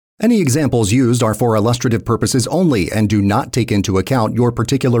Any examples used are for illustrative purposes only and do not take into account your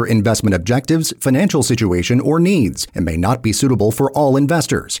particular investment objectives, financial situation, or needs, and may not be suitable for all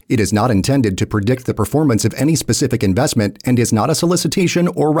investors. It is not intended to predict the performance of any specific investment and is not a solicitation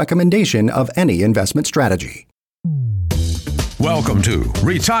or recommendation of any investment strategy. Welcome to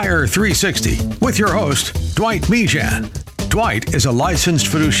Retire 360 with your host, Dwight Mejan. Dwight is a licensed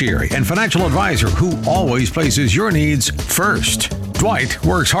fiduciary and financial advisor who always places your needs first. Dwight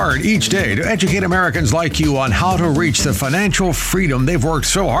works hard each day to educate Americans like you on how to reach the financial freedom they've worked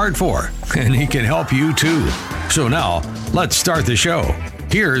so hard for, and he can help you too. So now, let's start the show.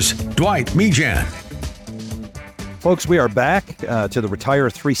 Here's Dwight Mejan. Folks, we are back to the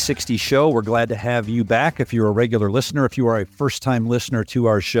Retire 360 show. We're glad to have you back. If you're a regular listener, if you are a first-time listener to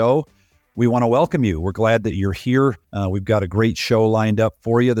our show, we want to welcome you. We're glad that you're here. We've got a great show lined up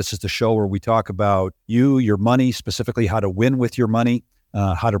for you. This is the show where we talk about you, your money, specifically how to win with your money,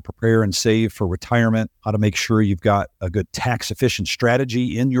 how to prepare and save for retirement, how to make sure you've got a good tax-efficient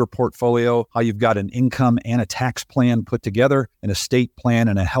strategy in your portfolio, how you've got an income and a tax plan put together, an estate plan,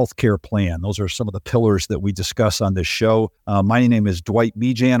 and a healthcare plan. Those are some of the pillars that we discuss on this show. My name is Dwight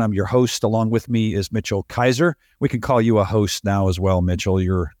Mejan. I'm your host. Along with me is Mitchell Kaiser. We can call you a host now as well, Mitchell.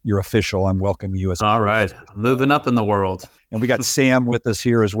 You're official. I'm welcoming you as all right. Moving up in the world. And we got Sam with us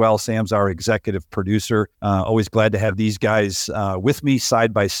here as well. Sam's our executive producer. Always glad to have these guys with me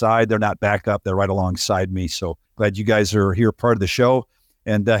side by side. They're not back up. They're right alongside me. So glad you guys are here, part of the show.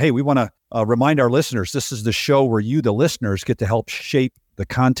 And hey, we want to remind our listeners, this is the show where you, the listeners, get to help shape the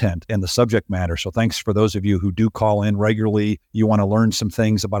content and the subject matter. So thanks for those of you who do call in regularly. You want to learn some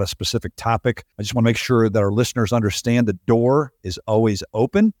things about a specific topic. I just want to make sure that our listeners understand the door is always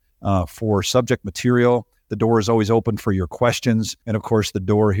open for subject material. The door is always open for your questions. And of course, the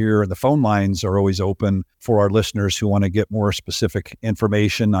door here and the phone lines are always open for our listeners who want to get more specific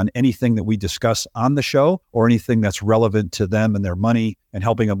information on anything that we discuss on the show or anything that's relevant to them and their money and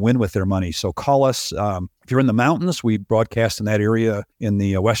helping them win with their money. So call us. If you're in the mountains, we broadcast in that area in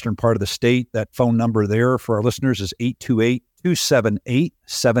the western part of the state. That phone number there for our listeners is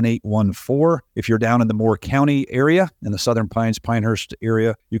 828-278-7814. If you're down in the Moore County area, in the Southern Pines, Pinehurst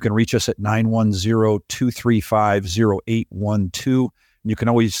area, you can reach us at 910-235-0812. You can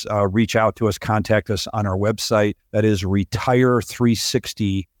always reach out to us, contact us on our website. That is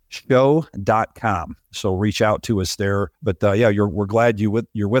retire360show.com. So reach out to us there. But we're glad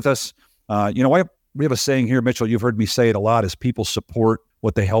you're with us. We have a saying here, Mitchell, you've heard me say it a lot, is people support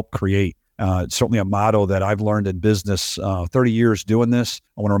what they help create. It's certainly a motto that I've learned in business, 30 years doing this.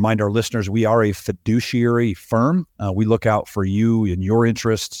 I want to remind our listeners, we are a fiduciary firm. We look out for you and your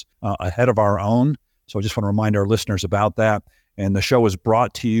interests ahead of our own. So I just want to remind our listeners about that. And the show is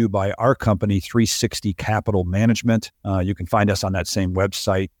brought to you by our company, 360 Capital Management. You can find us on that same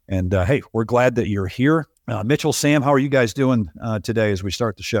website. And hey, we're glad that you're here. Mitchell, Sam, how are you guys doing today as we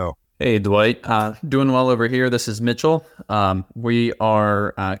start the show? Hey, Dwight. Doing well over here. This is Mitchell. We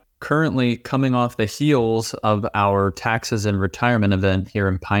are currently coming off the heels of our taxes and retirement event here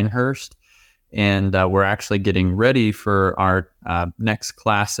in Pinehurst. And we're actually getting ready for our next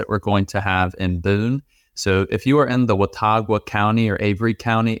class that we're going to have in Boone. So if you are in the Watauga County or Avery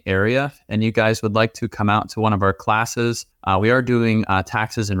County area and you guys would like to come out to one of our classes, we are doing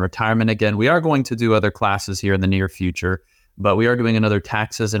taxes and retirement again. We are going to do other classes here in the near future, but we are doing another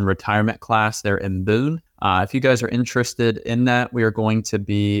taxes and retirement class there in Boone. If you guys are interested in that, we are going to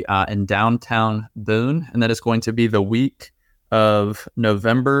be in downtown Boone, and that is going to be the week of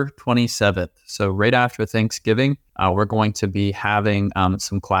November 27th. So right after Thanksgiving, we're going to be having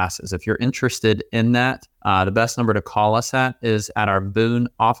some classes. If you're interested in that, the best number to call us at is at our Boone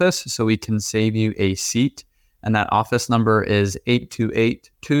office so we can save you a seat. And that office number is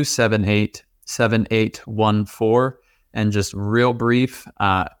 828-278-7814. And just real brief,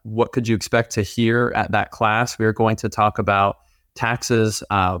 what could you expect to hear at that class? We are going to talk about taxes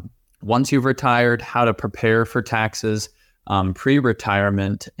once you've retired, how to prepare for taxes,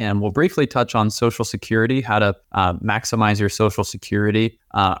 pre-retirement, and we'll briefly touch on Social Security, how to maximize your Social Security.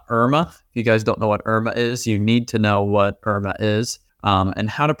 IRMA, if you guys don't know what IRMA is, you need to know what IRMA is, and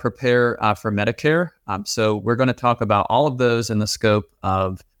how to prepare for Medicare. So we're going to talk about all of those in the scope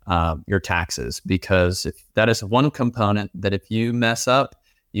of your taxes, because if that is one component that if you mess up,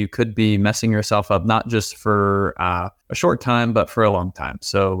 you could be messing yourself up, not just for a short time, but for a long time.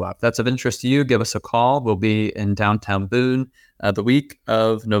 So if that's of interest to you, give us a call. We'll be in downtown Boone the week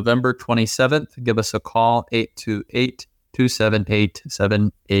of November 27th. Give us a call,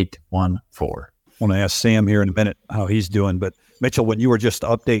 828-278-7814. I want to ask Sam here in a minute how he's doing. But Mitchell, when you were just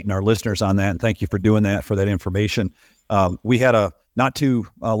updating our listeners on that, and thank you for doing that, for that information, we had a not too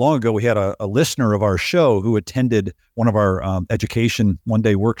long ago, we had a listener of our show who attended one of our education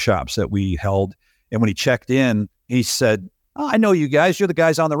one-day workshops that we held. And when he checked in, he said, I know you guys, you're the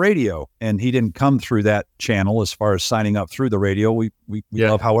guys on the radio. And he didn't come through that channel as far as signing up through the radio. We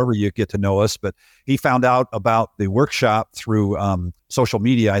love however you get to know us, but he found out about the workshop through social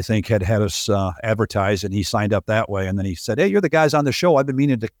media, I think had us advertised, and he signed up that way. And then he said, hey, you're the guys on the show. I've been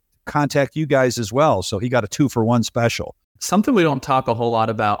meaning to contact you guys as well. So he got a 2-for-1 special. Something we don't talk a whole lot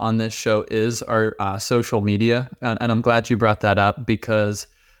about on this show is our social media. And I'm glad you brought that up because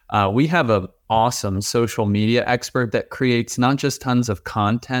we have an awesome social media expert that creates not just tons of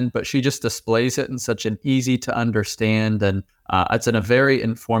content, but she just displays it in such an easy to understand and it's in a very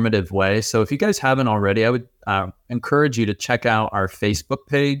informative way. So if you guys haven't already, I would encourage you to check out our Facebook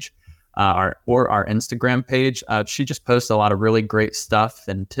page or our Instagram page. She just posts a lot of really great stuff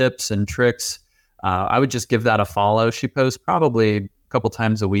and tips and tricks. I would just give that a follow. She posts probably a couple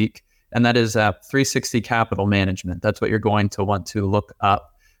times a week, and that is 360 Capital Management. That's what you're going to want to look up.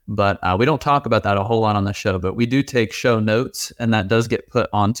 But we don't talk about that a whole lot on the show, but we do take show notes, and that does get put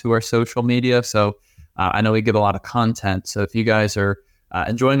onto our social media. So I know we give a lot of content. So if you guys are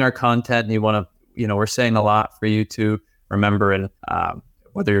enjoying our content and you want to, we're saying a lot for you to remember, and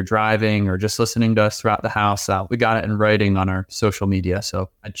whether you're driving or just listening to us throughout the house, we got it in writing on our social media. So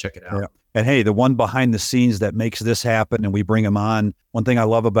I'd check it out. Yeah. And hey, the one behind the scenes that makes this happen, and we bring him on. One thing I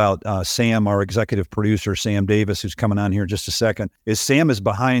love about Sam, our executive producer, Sam Davis, who's coming on here in just a second, is Sam is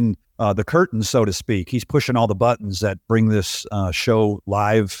behind the curtain, so to speak. He's pushing all the buttons that bring this show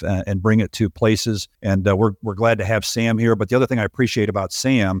live and bring it to places. And we're glad to have Sam here. But the other thing I appreciate about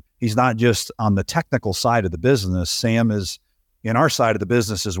Sam, he's not just on the technical side of the business. Sam is in our side of the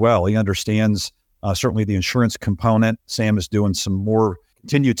business as well. He understands certainly the insurance component. Sam is doing some more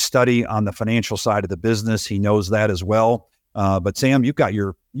continued study on the financial side of the business. He knows that as well. But Sam, you got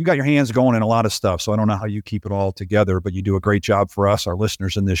your hands going in a lot of stuff. So I don't know how you keep it all together, but you do a great job for us, our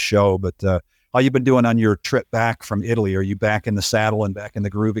listeners in this show. But how you been doing on your trip back from Italy? Are you back in the saddle and back in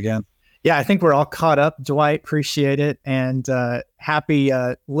the groove again? Yeah, I think we're all caught up, Dwight. Appreciate it. And happy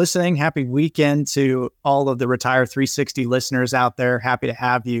listening. Happy weekend to all of the Retire 360 listeners out there. Happy to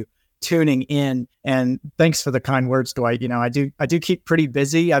have you tuning in. And thanks for the kind words, Dwight. I do keep pretty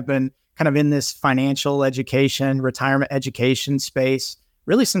busy. I've been kind of in this financial education, retirement education space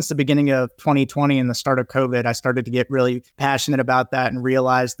really since the beginning of 2020 and the start of COVID. I started to get really passionate about that and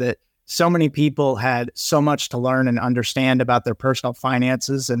realized that so many people had so much to learn and understand about their personal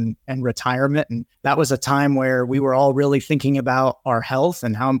finances and retirement. And that was a time where we were all really thinking about our health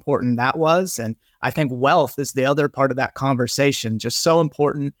and how important that was. And I think wealth is the other part of that conversation, just so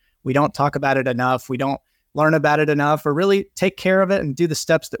important. We don't talk about it enough. We don't learn about it enough or really take care of it and do the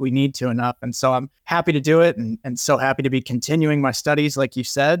steps that we need to enough. And so I'm happy to do it and so happy to be continuing my studies, like you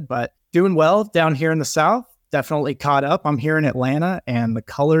said, but doing well down here in the South, definitely caught up. I'm here in Atlanta and the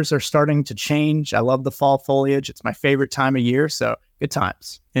colors are starting to change. I love the fall foliage. It's my favorite time of year. So good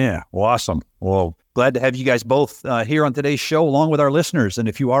times. Yeah. Well, awesome. Well, glad to have you guys both here on today's show along with our listeners. And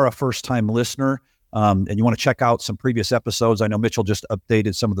if you are a first-time listener, and you want to check out some previous episodes, I know Mitchell just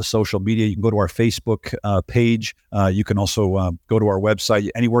updated some of the social media. You can go to our Facebook page. You can also go to our website.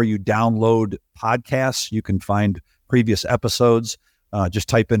 Anywhere you download podcasts, you can find previous episodes. Just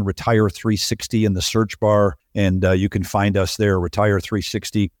type in Retire 360 in the search bar, and you can find us there, Retire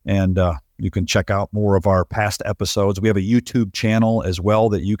 360, and you can check out more of our past episodes. We have a YouTube channel as well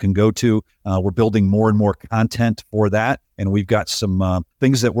that you can go to. We're building more and more content for that, and we've got some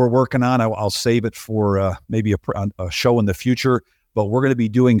things that we're working on. I'll save it for maybe a show in the future, but we're going to be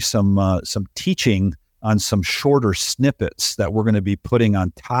doing some teaching on some shorter snippets that we're going to be putting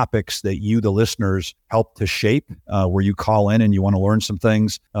on topics that you, the listeners, help to shape, where you call in and you want to learn some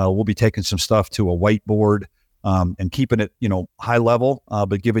things. We'll be taking some stuff to a whiteboard and keeping it, high level,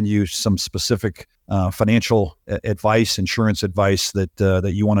 but giving you some specific financial advice, insurance advice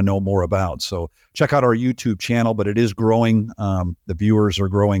that you want to know more about. So check out our YouTube channel, but it is growing. The viewers are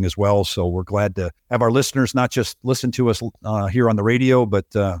growing as well. So we're glad to have our listeners not just listen to us here on the radio, but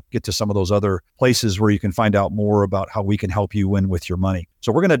get to some of those other places where you can find out more about how we can help you win with your money.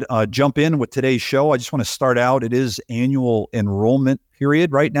 So we're going to jump in with today's show. I just want to start out. It is annual enrollment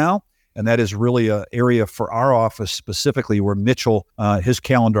period right now. And that is really an area for our office specifically where Mitchell, his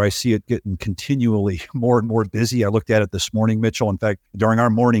calendar, I see it getting continually more and more busy. I looked at it this morning, Mitchell. In fact, during our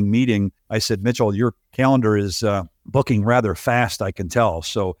morning meeting, I said, Mitchell, your calendar is booking rather fast, I can tell.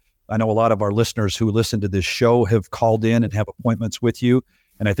 So I know a lot of our listeners who listen to this show have called in and have appointments with you.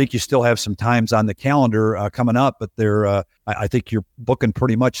 And I think you still have some times on the calendar coming up, but I think you're booking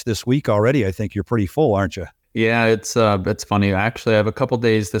pretty much this week already. I think you're pretty full, aren't you? Yeah, it's funny. Actually, I have a couple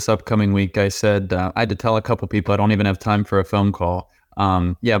days this upcoming week. I said I had to tell a couple people I don't even have time for a phone call.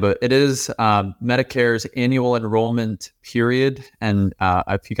 Yeah, but it is Medicare's annual enrollment period. And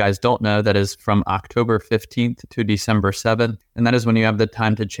if you guys don't know, that is from October 15th to December 7th. And that is when you have the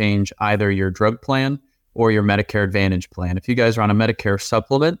time to change either your drug plan or your Medicare Advantage plan. If you guys are on a Medicare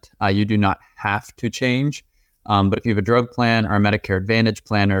supplement, you do not have to change. But if you have a drug plan or a Medicare Advantage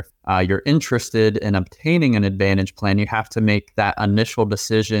plan, or you're interested in obtaining an Advantage plan, you have to make that initial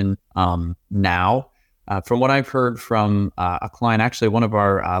decision now. From what I've heard from a client, actually one of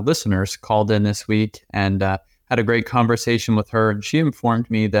our listeners called in this week and had a great conversation with her. And she informed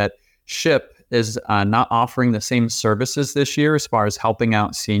me that SHIP is not offering the same services this year as far as helping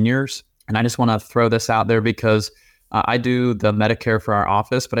out seniors. And I just want to throw this out there because I do the Medicare for our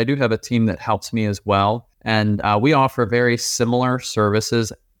office, but I do have a team that helps me as well. And we offer very similar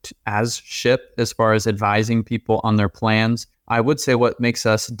services as SHIP as far as advising people on their plans. I would say what makes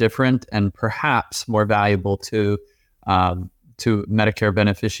us different and perhaps more valuable to Medicare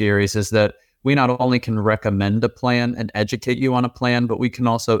beneficiaries is that we not only can recommend a plan and educate you on a plan, but we can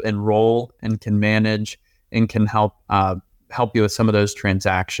also enroll and can manage and can help you with some of those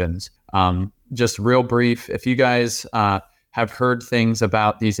transactions. Just real brief, if you guys have heard things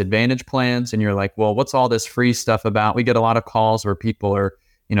about these Advantage plans and you're like, well, what's all this free stuff about? We get a lot of calls where people are,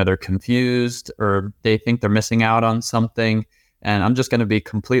 they're confused or they think they're missing out on something. And I'm just going to be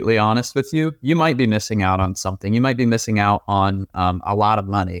completely honest with you. You might be missing out on something. You might be missing out on a lot of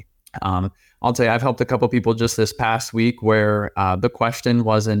money. I'll tell you, I've helped a couple people just this past week where the question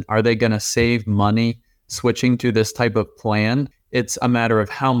wasn't, are they going to save money switching to this type of plan? It's a matter of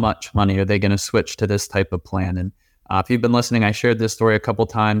how much money are they going to switch to this type of plan. And if you've been listening, I shared this story a couple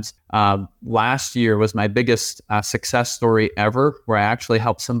times. Last year was my biggest success story ever, where I actually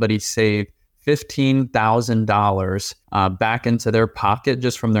helped somebody save $15,000 back into their pocket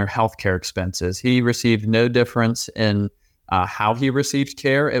just from their healthcare expenses. He received no difference in how he received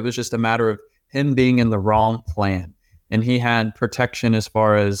care. It was just a matter of him being in the wrong plan. And he had protection as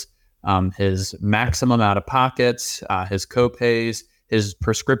far as his maximum out of pockets, his copays, his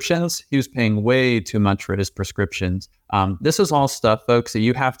prescriptions. He was paying way too much for his prescriptions. This is all stuff, folks, that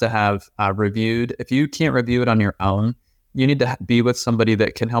you have to have reviewed. If you can't review it on your own, you need to be with somebody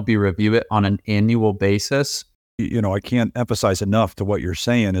that can help you review it on an annual basis. I can't emphasize enough to what you're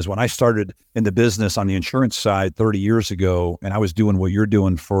saying is when I started in the business on the insurance side 30 years ago, and I was doing what you're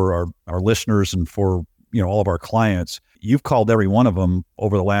doing for our listeners and for, all of our clients, you've called every one of them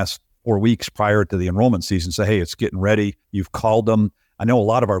over the last 4 weeks prior to the enrollment season, say, hey, it's getting ready. You've called them. I know a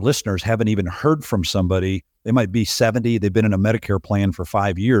lot of our listeners haven't even heard from somebody. They might be 70. They've been in a Medicare plan for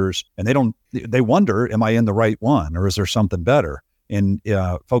 5 years and they wonder, am I in the right one or is there something better? And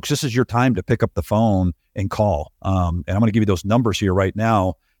folks, this is your time to pick up the phone and call. And I'm going to give you those numbers here right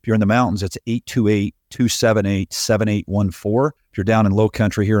now. If you're in the mountains, it's 828-278-7814. If you're down in low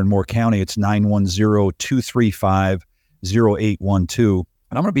country here in Moore County, it's 910-235-0812.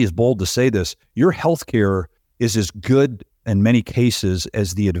 And I'm going to be as bold to say this. Your healthcare is as good in many cases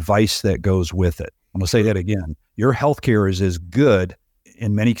as the advice that goes with it. I'm going to say that again. Your healthcare is as good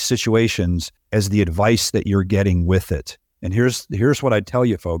in many situations as the advice that you're getting with it. And here's what I tell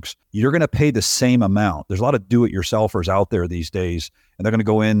you, folks. You're going to pay the same amount. There's a lot of do-it-yourselfers out there these days, and they're going to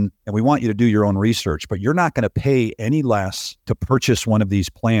go in, and we want you to do your own research, but you're not going to pay any less to purchase one of these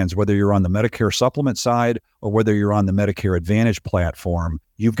plans, whether you're on the Medicare supplement side or whether you're on the Medicare Advantage platform.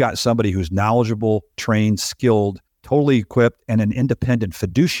 You've got somebody who's knowledgeable, trained, skilled, totally equipped, and an independent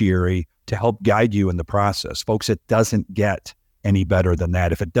fiduciary to help guide you in the process. Folks, it doesn't get any better than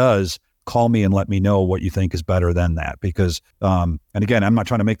that. If it does, call me and let me know what you think is better than that. Because, and again, I'm not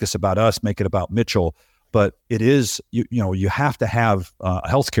trying to make this about us, make it about Mitchell, but it is, you have to have a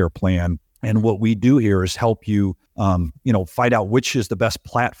healthcare plan. And what we do here is help you, find out which is the best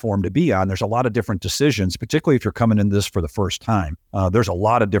platform to be on. There's a lot of different decisions, particularly if you're coming into this for the first time. There's a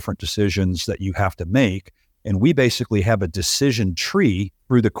lot of different decisions that you have to make. And we basically have a decision tree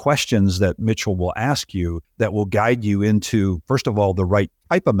through the questions that Mitchell will ask you that will guide you into, first of all, the right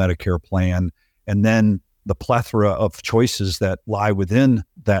type of Medicare plan, and then the plethora of choices that lie within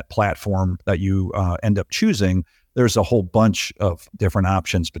that platform that you end up choosing. There's a whole bunch of different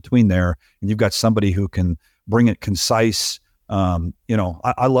options between there. And you've got somebody who can bring it concise.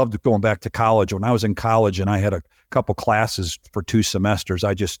 I loved going back to college. When I was in college and I had a couple classes for 2 semesters,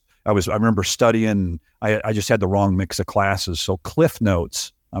 I remember studying, I just had the wrong mix of classes. So Cliff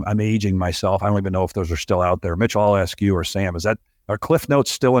Notes, I'm aging myself. I don't even know if those are still out there. Mitchell, I'll ask you or Sam, are Cliff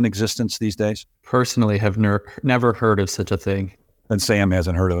Notes still in existence these days? Personally, have never heard of such a thing. And Sam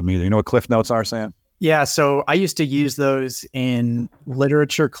hasn't heard of them either. You know what Cliff Notes are, Sam? Yeah, so I used to use those in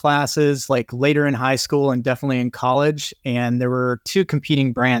literature classes, like later in high school and definitely in college. And there were two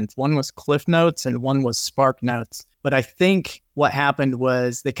competing brands. One was Cliff Notes and one was Spark Notes. But I think what happened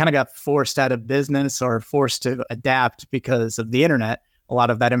was they kind of got forced out of business or forced to adapt because of the internet. A lot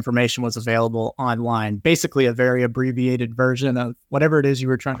of that information was available online, basically a very abbreviated version of whatever it is you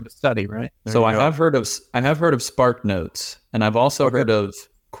were trying to study, right? So I have heard of Spark Notes, and I've also heard of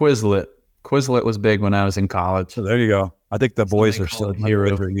Quizlet. Quizlet was big when I was in college. So there you go. I think the boys are still here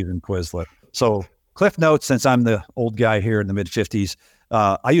using Quizlet. So Cliff Notes, since I'm the old guy here in the mid 50s,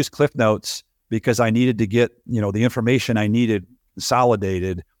 I use Cliff Notes because I needed to get, the information I needed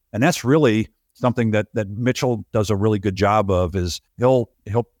consolidated. And that's really something that Mitchell does a really good job of. Is he'll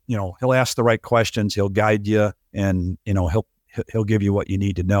ask the right questions, he'll guide you, and he'll give you what you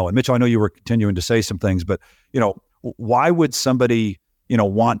need to know. And Mitchell, I know you were continuing to say some things, but why would somebody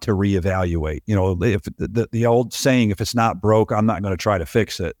want to reevaluate? If the old saying, if it's not broke, I'm not going to try to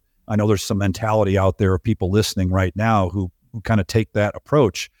fix it. I know there's some mentality out there of people listening right now who kind of take that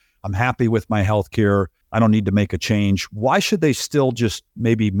approach. I'm happy with my healthcare. I don't need to make a change. Why should they still just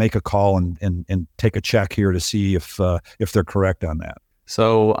maybe make a call and take a check here to see if they're correct on that?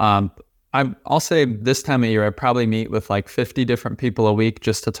 So I'll say this time of year, I probably meet with like 50 different people a week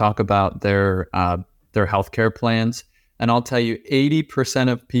just to talk about their healthcare plans. And I'll tell you,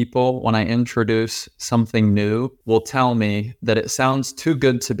 80% of people, when I introduce something new, will tell me that it sounds too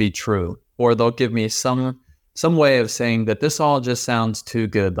good to be true, or they'll give me some way of saying that this all just sounds too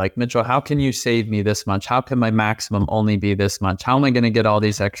good. Like, Mitchell, how can you save me this much? How can my maximum only be this much? How am I going to get all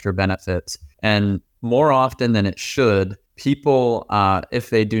these extra benefits? And more often than it should, people,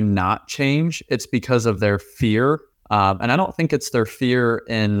 if they do not change, it's because of their fear. And I don't think it's their fear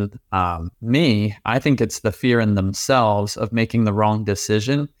in me. I think it's the fear in themselves of making the wrong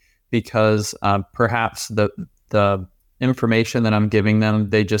decision, because perhaps the information that I'm giving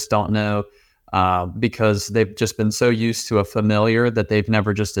them, they just don't know, because they've just been so used to a familiar that they've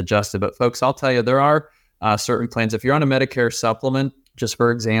never just adjusted. But folks, I'll tell you, there are certain plans. If you're on a Medicare supplement, just for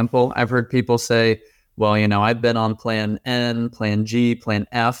example, I've heard people say, well, I've been on plan N, plan G, plan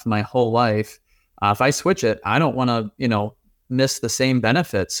F my whole life. If I switch it, I don't want to, miss the same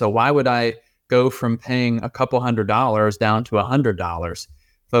benefits. So why would I go from paying a couple $100 down to $100?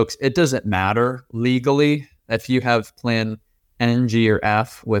 Folks, it doesn't matter legally. If you have plan N, G, or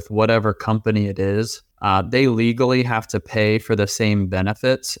F with whatever company it is, they legally have to pay for the same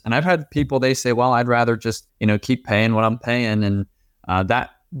benefits. And I've had people, they say, well, I'd rather just, keep paying what I'm paying. And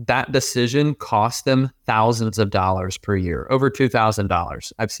that decision costs them thousands of dollars per year, over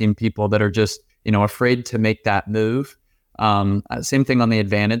 $2,000. I've seen people that are just, afraid to make that move. Same thing on the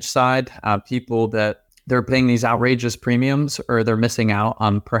Advantage side. People that they're paying these outrageous premiums, or they're missing out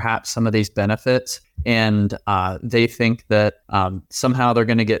on perhaps some of these benefits, and they think that somehow they're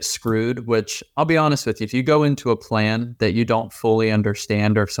going to get screwed, which I'll be honest with you, if you go into a plan that you don't fully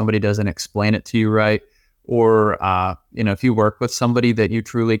understand, or if somebody doesn't explain it to you right, or if you work with somebody that you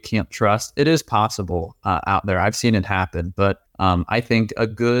truly can't trust, it is possible out there. I've seen it happen. But I think a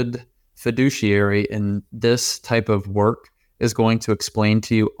good fiduciary in this type of work is going to explain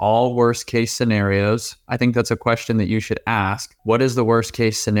to you all worst case scenarios. I think that's a question that you should ask. What is the worst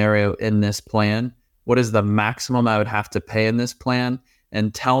case scenario in this plan? What is the maximum I would have to pay in this plan?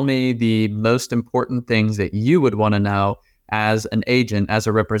 And tell me the most important things that you would want to know as an agent, as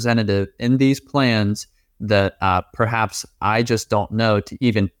a representative in these plans that perhaps I just don't know to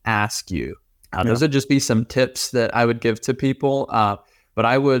even ask you. Those would just be some tips that I would give to people. But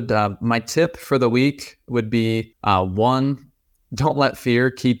I would, my tip for the week would be, one, don't let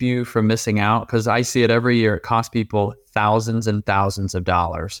fear keep you from missing out, because I see it every year. It costs people thousands and thousands of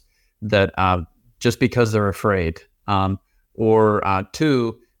dollars that just because they're afraid. Or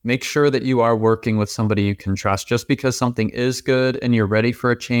two, make sure that you are working with somebody you can trust. Just because something is good and you're ready for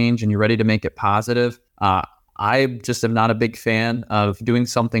a change and you're ready to make it positive, I just am not a big fan of doing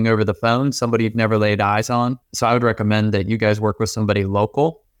something over the phone, somebody you've never laid eyes on. So I would recommend that you guys work with somebody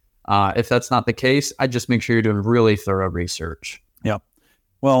local. If that's not the case, I'd just make sure you're doing really thorough research. Yeah.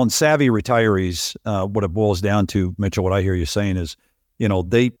 Well, in Savvy Retirees, what it boils down to, Mitchell, what I hear you saying is,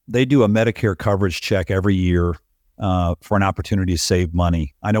 they do a Medicare coverage check every year for an opportunity to save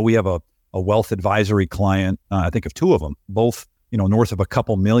money. I know we have a wealth advisory client, I think of two of them, both north of a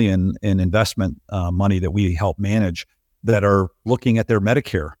couple million in investment money that we help manage, that are looking at their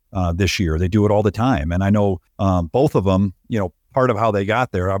Medicare this year. They do it all the time. And I know both of them, part of how they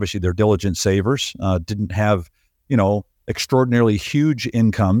got there, obviously they're diligent savers, didn't have, extraordinarily huge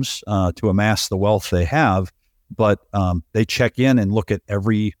incomes to amass the wealth they have, but they check in and look at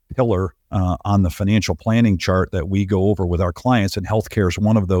every pillar on the financial planning chart that we go over with our clients, and healthcare is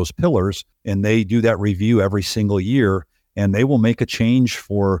one of those pillars. And they do that review every single year, and they will make a change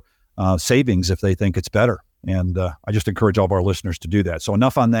for savings if they think it's better. And I just encourage all of our listeners to do that. So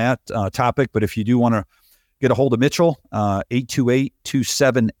enough on that topic. But if you do want to get a hold of Mitchell,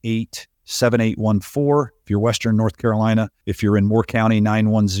 828-278-7814. If you're Western North Carolina, if you're in Moore County,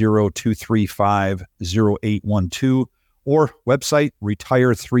 910-235-0812, or website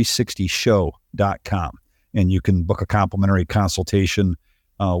retire360show.com. And you can book a complimentary consultation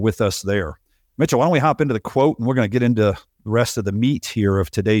with us there. Mitchell, why don't we hop into the quote, and we're going to get into the rest of the meat here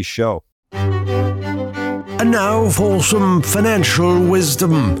of today's show. And now for some financial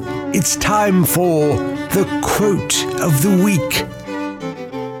wisdom. It's time for the quote of the week.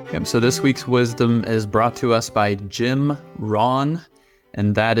 So this week's wisdom is brought to us by Jim Rohn,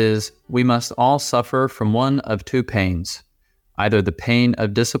 and that is, we must all suffer from one of two pains, either the pain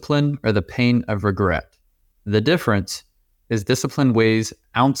of discipline or the pain of regret. The difference is discipline weighs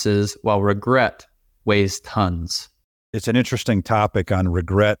ounces while regret weighs tons. It's an interesting topic on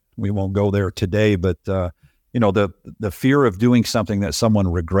regret. We won't go there today, but the fear of doing something that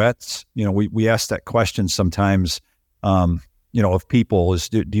someone regrets, we ask that question sometimes, of people is,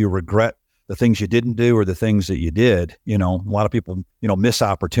 do you regret the things you didn't do or the things that you did? A lot of people, miss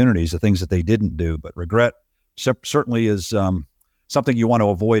opportunities, the things that they didn't do, but regret certainly is something you want to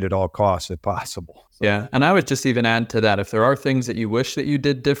avoid at all costs if possible. So. Yeah. And I would just even add to that, if there are things that you wish that you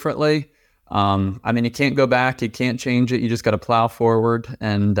did differently, you can't go back, you can't change it. You just got to plow forward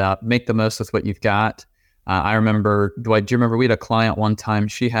and make the most with what you've got. I remember, Dwight, do you remember we had a client one time,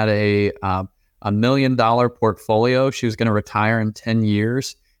 she had a $1 million portfolio. She was going to retire in 10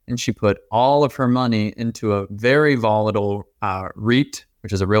 years. And she put all of her money into a very volatile REIT,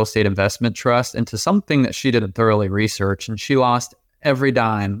 which is a real estate investment trust, into something that she didn't thoroughly research. And she lost every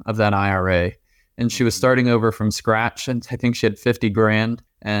dime of that IRA. And she was starting over from scratch. And I think she had 50 grand.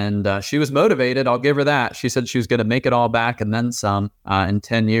 And she was motivated. I'll give her that. She said she was going to make it all back and then some in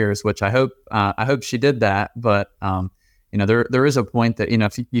 10 years, which I hope she did that. But there is a point that,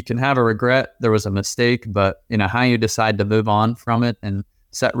 if you can have a regret, there was a mistake, but how you decide to move on from it and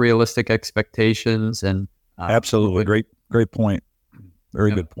set realistic expectations. And absolutely. Great point.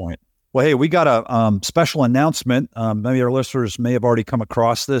 Very good point. Well, hey, we got a special announcement. Maybe our listeners may have already come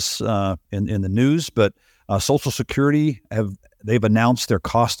across this in the news, but Social Security they've announced their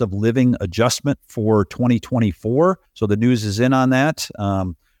cost of living adjustment for 2024. So the news is in on that.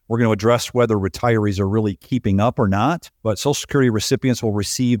 We're going to address whether retirees are really keeping up or not, but Social Security recipients will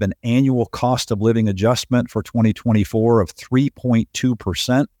receive an annual cost of living adjustment for 2024 of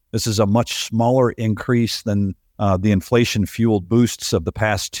 3.2%. This is a much smaller increase than the inflation-fueled boosts of the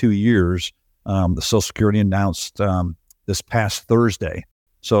past 2 years. The Social Security announced this past Thursday.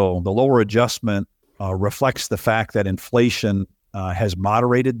 So the lower adjustment reflects the fact that inflation has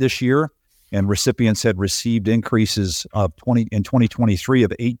moderated this year, and recipients had received increases of in 2023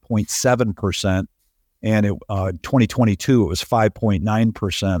 of 8.7%, and in 2022 it was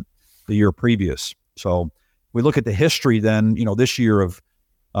 5.9% the year previous. So we look at the history then, this year of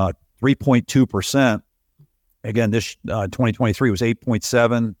 3.2%. Again, this 2023 was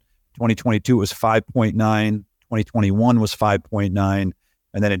 8.7, 2022 was 5.9, 2021 was 5.9,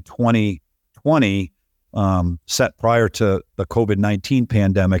 and then in 2020, set prior to the COVID-19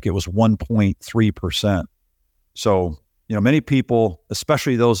 pandemic, it was 1.3%. So, many people,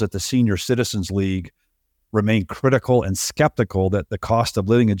 especially those at the Senior Citizens League, remain critical and skeptical that the cost of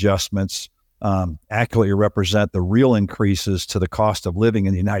living adjustments accurately represent the real increases to the cost of living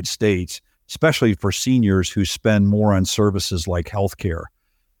in the United States, especially for seniors who spend more on services like healthcare.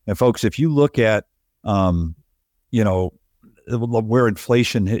 And folks, if you look at, where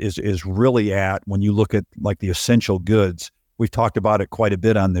inflation is really at, when you look at like the essential goods, we've talked about it quite a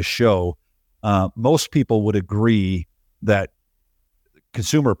bit on this show. Most people would agree that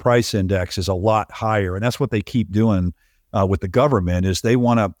consumer price index is a lot higher. And that's what they keep doing with the government, is they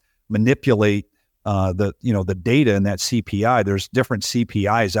want to manipulate the data in that CPI. There's different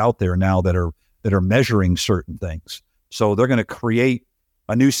CPIs out there now that are measuring certain things. So they're going to create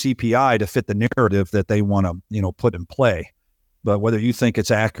a new CPI to fit the narrative that they want to, put in play. But whether you think it's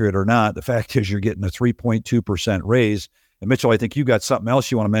accurate or not, the fact is you're getting a 3.2% raise. And Mitchell, I think you got something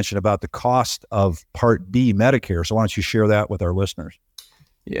else you want to mention about the cost of Part B Medicare. So why don't you share that with our listeners?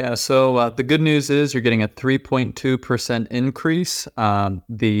 Yeah, so the good news is you're getting a 3.2% increase.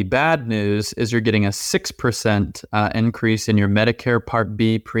 The bad news is you're getting a 6% increase in your Medicare Part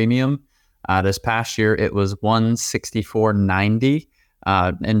B premium. This past year, it was $164.90.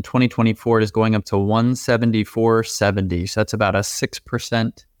 In 2024, it is going up to 174.70. So that's about a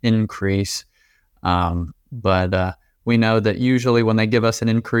 6% increase. But we know that usually when they give us an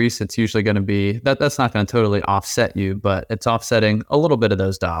increase, it's usually going to be, that's not going to totally offset you, but it's offsetting a little bit of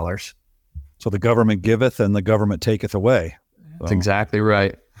those dollars. So the government giveth and the government taketh away. That's exactly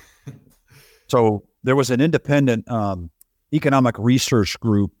right. So there was an independent economic research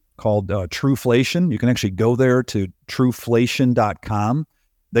group called Trueflation. You can actually go there to trueflation.com.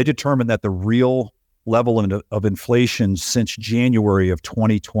 They determined that the real level of inflation since January of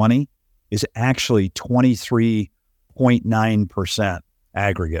 2020 is actually 23.9%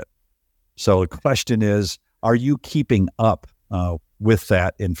 aggregate. So the question is, are you keeping up with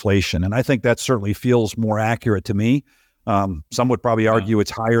that inflation? And I think that certainly feels more accurate to me. Some would probably argue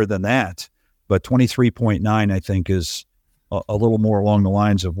it's higher than that, but 23.9, I think, is a little more along the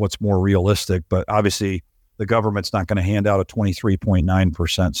lines of what's more realistic. But obviously, the government's not going to hand out a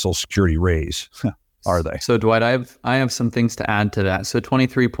 23.9% Social Security raise, are they? So, Dwight, I have some things to add to that. So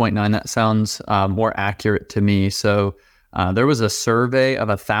 23.9, that sounds more accurate to me. So there was a survey of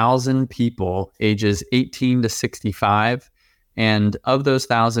 1,000 people ages 18 to 65. And of those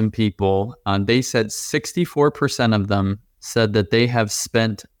 1,000 people, they said 64% of them said that they have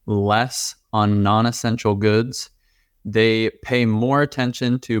spent less on non-essential goods. They pay more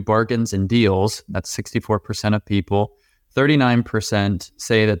attention to bargains and deals. That's 64% of people. 39%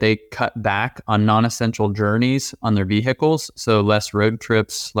 say that they cut back on non-essential journeys on their vehicles. So less road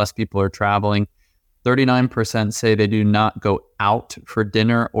trips, less people are traveling. 39% say they do not go out for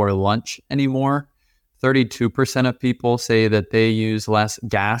dinner or lunch anymore. 32% of people say that they use less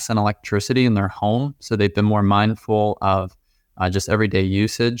gas and electricity in their home. So they've been more mindful of just everyday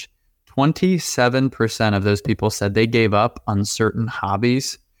usage. 27% of those people said they gave up on certain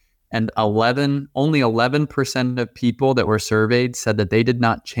hobbies. And only 11% of people that were surveyed said that they did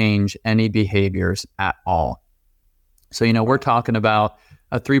not change any behaviors at all. So, we're talking about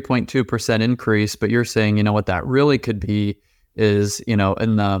a 3.2% increase, but you're saying, what that really could be is, in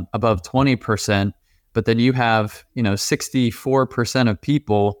the above 20%. But then you have, 64% of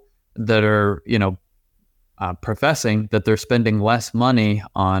people that are, professing that they're spending less money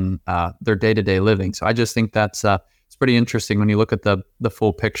on their day-to-day living. So I just think that's it's pretty interesting when you look at the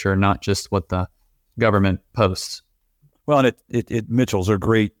full picture, not just what the government posts. Well, and it Mitchell's are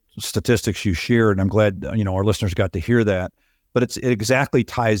great statistics you shared, and I'm glad our listeners got to hear that. But it exactly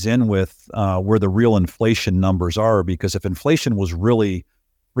ties in with where the real inflation numbers are, because if inflation was really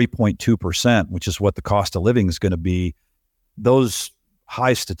 3.2%, which is what the cost of living is going to be, those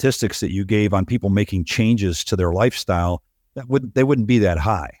high statistics that you gave on people making changes to their lifestyle, they wouldn't be that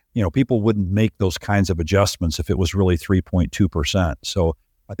high. People wouldn't make those kinds of adjustments if it was really 3.2%. So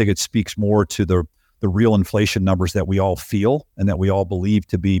I think it speaks more to the real inflation numbers that we all feel and that we all believe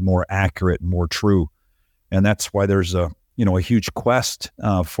to be more accurate and more true. And that's why there's a huge quest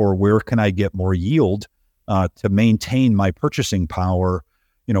for where can I get more yield to maintain my purchasing power,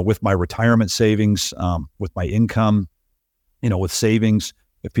 with my retirement savings, with my income, with savings,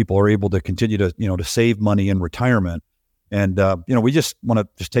 if people are able to continue to, to save money in retirement. And, we just want to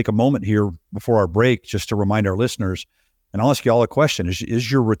just take a moment here before our break just to remind our listeners, and I'll ask you all a question,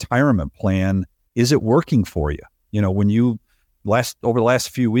 is your retirement plan, is it working for you? When you over the last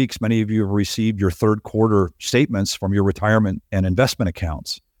few weeks, many of you have received your third quarter statements from your retirement and investment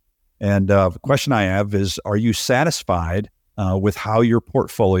accounts. And the question I have is, are you satisfied with how your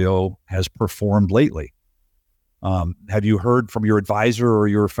portfolio has performed lately? Have you heard from your advisor or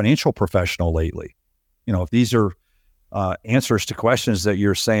your financial professional lately? If these are answers to questions that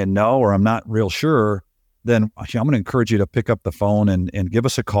you're saying no, or I'm not real sure, then I'm going to encourage you to pick up the phone and give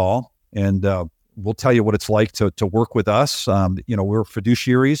us a call, and we'll tell you what it's like to work with us. We're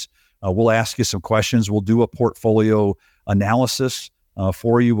fiduciaries. We'll ask you some questions. We'll do a portfolio analysis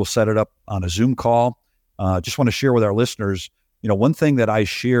for you. We'll set it up on a Zoom call. Just want to share with our listeners, one thing that I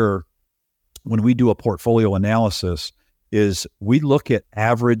share when we do a portfolio analysis is we look at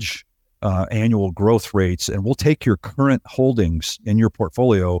average annual growth rates, and we'll take your current holdings in your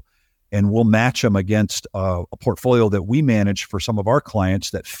portfolio and we'll match them against a portfolio that we manage for some of our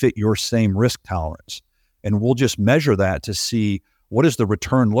clients that fit your same risk tolerance. And we'll just measure that to see what does the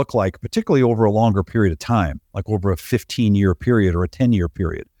return look like, particularly over a longer period of time, like over a 15-year period or a 10-year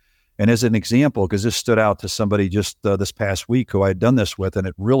period. And as an example, because this stood out to somebody just this past week who I had done this with, and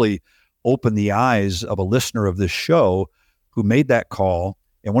it really opened the eyes of a listener of this show who made that call.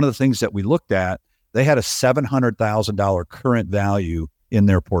 And one of the things that we looked at, they had a $700,000 current value in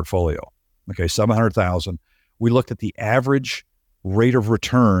their portfolio. Okay, $700,000. We looked at the average rate of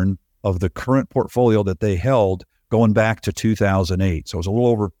return of the current portfolio that they held going back to 2008. So it was a little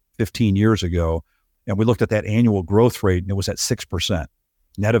over 15 years ago. And we looked at that annual growth rate, and it was at 6%,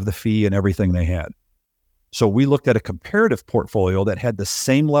 net of the fee and everything they had. So we looked at a comparative portfolio that had the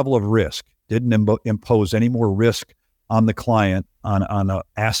same level of risk, didn't impose any more risk on the client on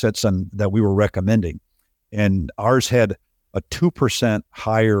assets that we were recommending. And ours had a 2%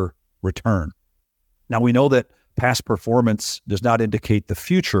 higher return. Now, we know that past performance does not indicate the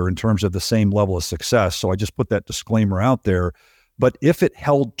future in terms of the same level of success. So I just put that disclaimer out there. But if it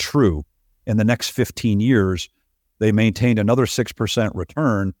held true in the next 15 years, they maintained another 6%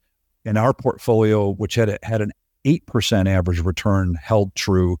 return, and our portfolio, which had an 8% average return, held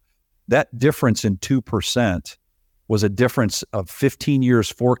true. That difference in 2% was a difference of 15 years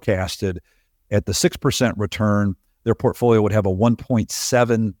forecasted. At the 6% return, their portfolio would have a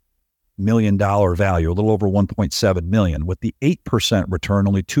 $1.7 million value, a little over 1.7 million. With the 8% return,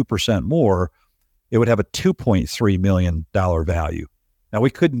 only 2% more, it would have a $2.3 million value. Now, we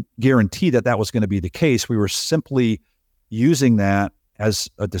couldn't guarantee that that was going to be the case. We were simply using that as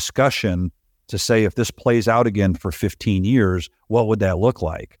a discussion to say, if this plays out again for 15 years, what would that look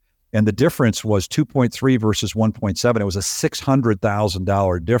like? And the difference was 2.3 versus 1.7. It was a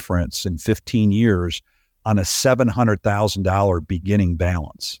 $600,000 difference in 15 years on a $700,000 beginning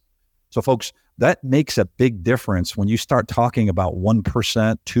balance. So folks, that makes a big difference when you start talking about 1%,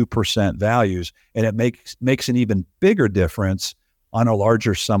 2% values, and it makes an even bigger difference on a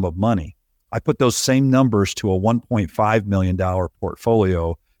larger sum of money. I put those same numbers to a $1.5 million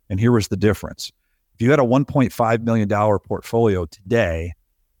portfolio, and here was the difference. If you had a $1.5 million portfolio today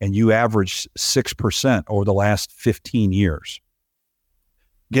and you averaged 6% over the last 15 years,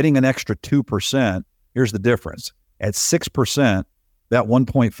 getting an extra 2%, here's the difference. At 6%, that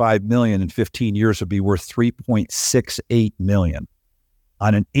 1.5 million in 15 years would be worth 3.68 million.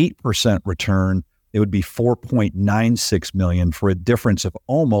 On an 8% return, it would be 4.96 million, for a difference of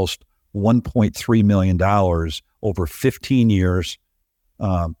almost $1.3 million over 15 years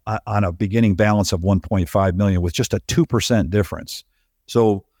on a beginning balance of 1.5 million, with just a 2% difference.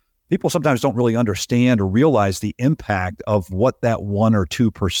 So people sometimes don't really understand or realize the impact of what that 1 or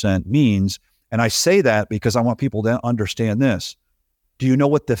 2% means. And I say that because I want people to understand this. Do you know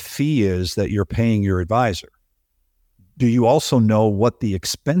what the fee is that you're paying your advisor? Do you also know what the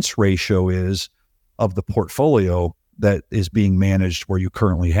expense ratio is of the portfolio that is being managed where you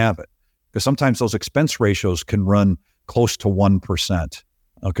currently have it? Because sometimes those expense ratios can run close to 1%,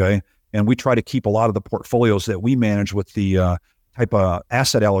 okay? And we try to keep a lot of the portfolios that we manage with the type of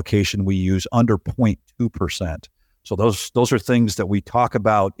asset allocation we use under 0.2%. So those are things that we talk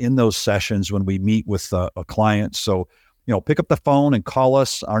about in those sessions when we meet with a client. So, pick up the phone and call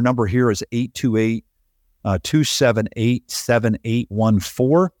us. Our number here is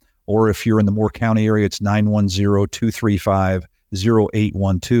 828-278-7814. Or if you're in the Moore County area, it's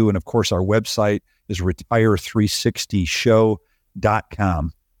 910-235-0812. And of course, our website is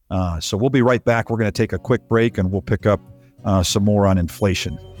retire360show.com. So we'll be right back. We're going to take a quick break and we'll pick up some more on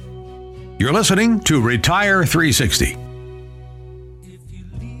inflation. You're listening to Retire 360.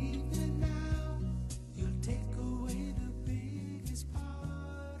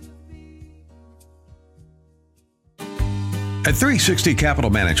 At 360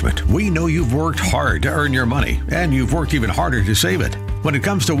 Capital Management, we know you've worked hard to earn your money, and you've worked even harder to save it. When it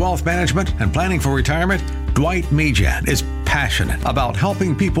comes to wealth management and planning for retirement, Dwight Mejan is passionate about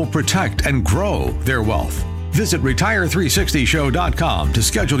helping people protect and grow their wealth. Visit Retire360show.com to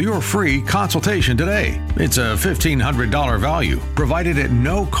schedule your free consultation today. It's a $1,500 value, provided at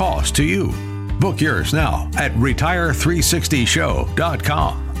no cost to you. Book yours now at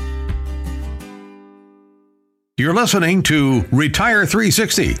Retire360show.com. You're listening to Retire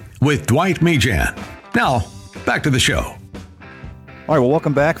 360 with Dwight Mejan. Now, back to the show. All right, well,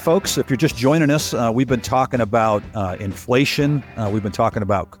 welcome back, folks. If you're just joining us, we've been talking about inflation. We've been talking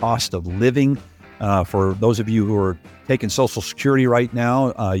about cost of living. For those of you who are taking Social Security right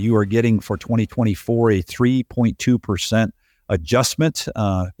now, you are getting for 2024 a 3.2% adjustment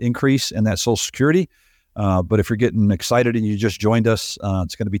increase in that Social Security. But if you're getting excited and you just joined us,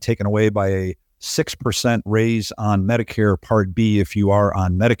 it's going to be taken away by a 6% raise on Medicare Part B if you are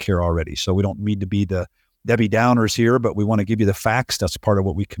on Medicare already. So we don't need to be the Debbie Downers here, but we want to give you the facts. That's part of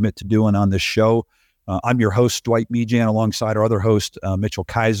what we commit to doing on this show. I'm your host, Dwight Mejan, alongside our other host, Mitchell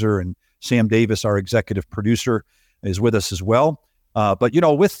Kaiser, and Sam Davis, our executive producer, is with us as well. But,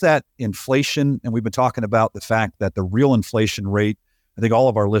 with that inflation, and we've been talking about the fact that the real inflation rate, I think all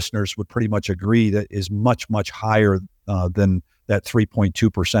of our listeners would pretty much agree that is much, much higher than that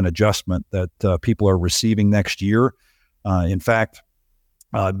 3.2% adjustment that people are receiving next year. In fact,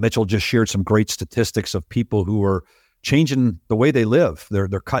 Mitchell just shared some great statistics of people who are changing the way they live. They're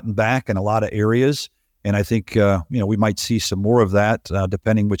cutting back in a lot of areas. And I think, we might see some more of that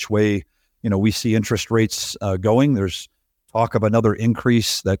depending which way, we see interest rates going. There's talk of another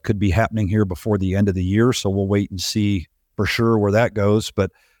increase that could be happening here before the end of the year. So we'll wait and see for sure where that goes.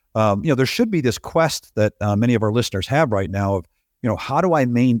 But, there should be this quest that many of our listeners have right now of, how do I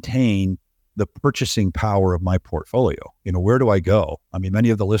maintain the purchasing power of my portfolio? Where do I go? I mean, many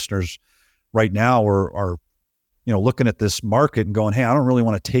of the listeners right now are looking at this market and going, hey, I don't really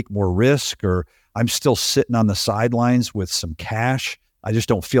want to take more risk, or I'm still sitting on the sidelines with some cash. I just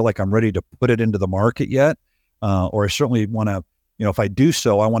don't feel like I'm ready to put it into the market yet. Or I certainly want to, if I do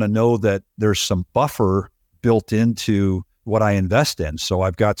so, I want to know that there's some buffer built into what I invest in. So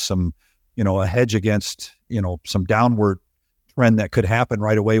I've got some, a hedge against, some downward trend that could happen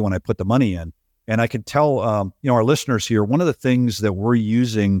right away when I put the money in. And I can tell, our listeners here, one of the things that we're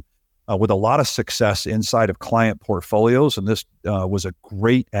using with a lot of success inside of client portfolios, and this was a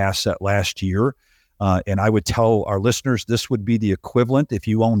great asset last year. And I would tell our listeners, this would be the equivalent if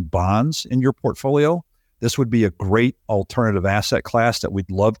you own bonds in your portfolio. This would be a great alternative asset class that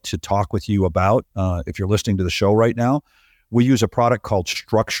we'd love to talk with you about if you're listening to the show right now. We use a product called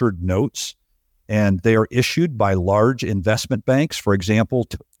structured notes, and they are issued by large investment banks. For example,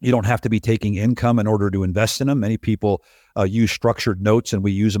 you don't have to be taking income in order to invest in them. Many people use structured notes, and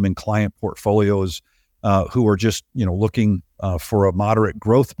we use them in client portfolios who are just looking for a moderate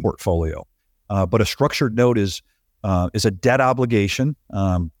growth portfolio. But a structured note is a debt obligation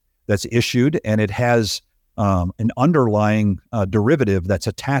that's issued, and it has an underlying derivative that's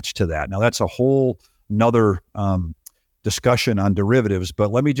attached to that. Now, that's a whole nother discussion on derivatives,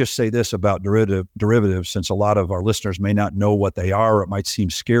 but let me just say this about derivatives, since a lot of our listeners may not know what they are, or it might seem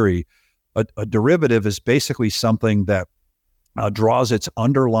scary. A derivative is basically something that draws its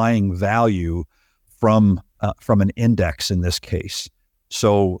underlying value from an index in this case.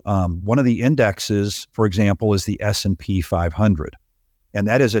 So one of the indexes, for example, is the S&P 500, and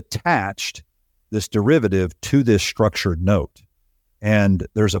that is attached, this derivative, to this structured note. And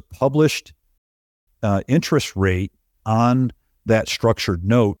there's a published interest rate on that structured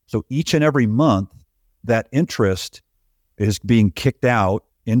note. So each and every month, that interest is being kicked out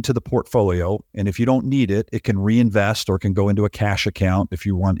into the portfolio. And if you don't need it, it can reinvest, or it can go into a cash account if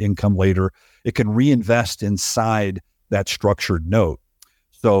you want income later. It can reinvest inside that structured note.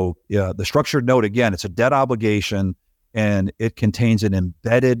 So the structured note, again, it's a debt obligation, and it contains an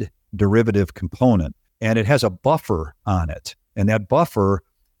embedded derivative component, and it has a buffer on it. And that buffer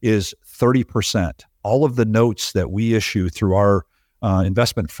is 30%. All of the notes that we issue through our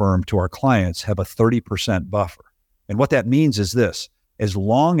investment firm to our clients have a 30% buffer. And what that means is this: as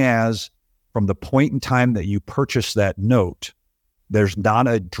long as from the point in time that you purchase that note, there's not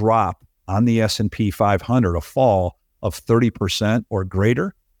a drop on the S&P 500, a fall of 30% or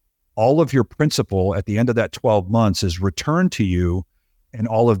greater, all of your principal at the end of that 12 months is returned to you, and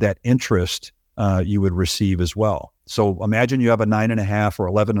all of that interest you would receive as well. So imagine you have a 9.5 or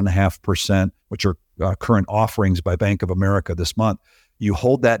 11.5%, which are current offerings by Bank of America this month. You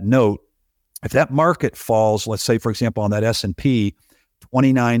hold that note. If that market falls, let's say, for example, on that S&P,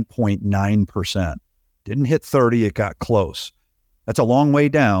 29.9%, didn't hit 30, it got close. That's a long way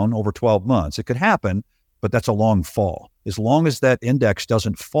down over 12 months. It could happen, but that's a long fall. As long as that index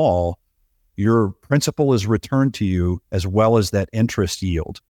doesn't fall, your principal is returned to you as well as that interest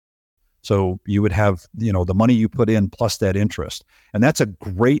yield. So you would have, the money you put in plus that interest. And that's a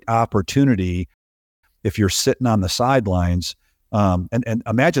great opportunity if you're sitting on the sidelines. And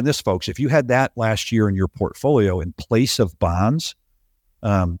imagine this, folks, if you had that last year in your portfolio in place of bonds,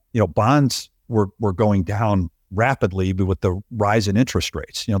 bonds were going down rapidly with the rise in interest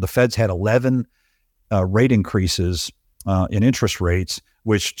rates. The Fed's had 11 rate increases in interest rates,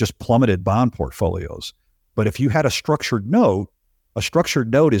 which just plummeted bond portfolios. But if you had a structured note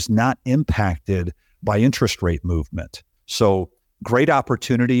is not impacted by interest rate movement. So great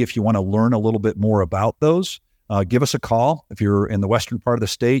opportunity if you want to learn a little bit more about those. Give us a call. If you're in the western part of the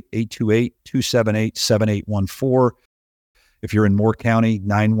state, 828-278-7814. If you're in Moore County,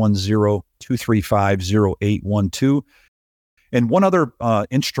 910-235-0812. And one other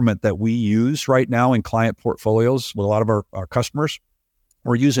instrument that we use right now in client portfolios with a lot of our customers,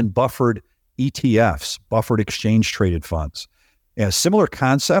 we're using buffered ETFs, buffered exchange traded funds. A similar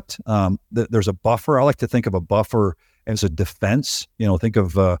concept. There's a buffer. I like to think of a buffer as a defense. Think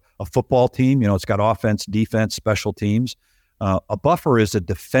of a football team. It's got offense, defense, special teams. A buffer is a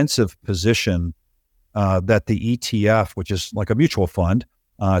defensive position that the ETF, which is like a mutual fund,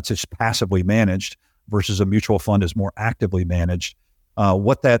 it's just passively managed, versus a mutual fund is more actively managed.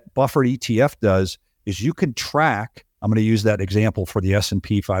 What that buffered ETF does is you can track, I'm going to use that example for the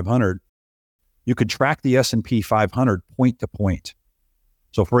S&P 500. You can track the S&P 500 point to point.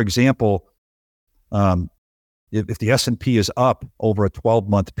 So for example, if the S&P is up over a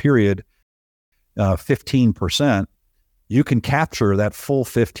 12-month period, 15%, you can capture that full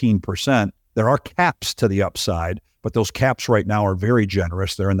 15%. There are caps to the upside, but those caps right now are very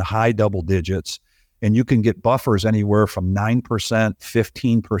generous. They're in the high double digits, and you can get buffers anywhere from 9%,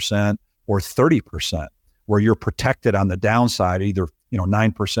 15%, or 30%, where you're protected on the downside, either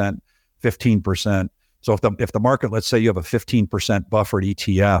 9%, 15%. So if the market, let's say you have a 15% buffered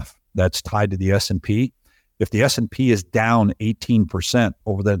ETF that's tied to the S&P, if the S&P is down 18%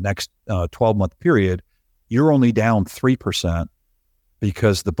 over the next 12-month period, you're only down 3%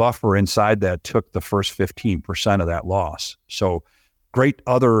 because the buffer inside that took the first 15% of that loss. So great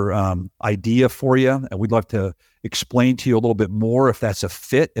other idea for you. And we'd love to explain to you a little bit more if that's a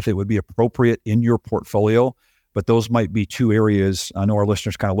fit, if it would be appropriate in your portfolio. But those might be two areas. I know our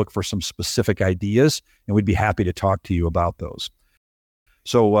listeners kind of look for some specific ideas, and we'd be happy to talk to you about those.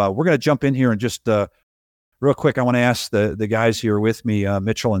 So we're going to jump in here and just real quick, I want to ask the guys here with me,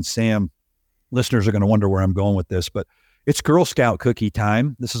 Mitchell and Sam. Listeners are going to wonder where I'm going with this, but it's Girl Scout cookie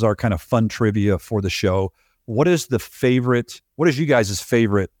time. This is our kind of fun trivia for the show. What is you guys'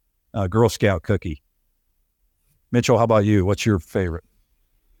 favorite Girl Scout cookie? Mitchell, how about you? What's your favorite?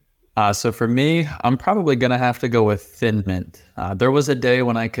 So for me, I'm probably going to have to go with Thin Mint. There was a day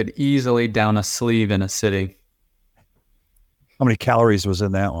when I could easily down a sleeve in a sitting. How many calories was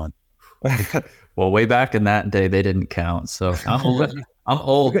in that one? Well, way back in that day, they didn't count. So I'm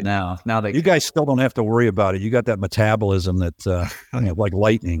old now. You guys still don't have to worry about it. You got that metabolism that's like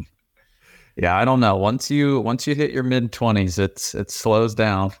lightning. Yeah, I don't know. Once you hit your mid-20s, it slows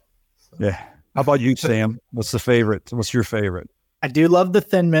down. Yeah. How about you, Sam? What's the favorite? What's your favorite? I do love the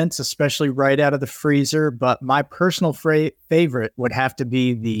Thin Mints, especially right out of the freezer, but my personal favorite would have to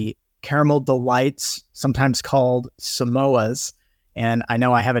be the Caramel Delights, sometimes called Samoas. And I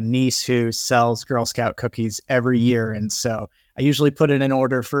know I have a niece who sells Girl Scout cookies every year. And so I usually put it in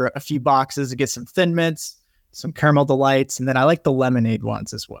order for a few boxes to get some Thin Mints, some Caramel Delights, and then I like the lemonade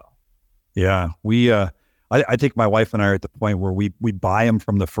ones as well. Yeah, I think my wife and I are at the point where we buy them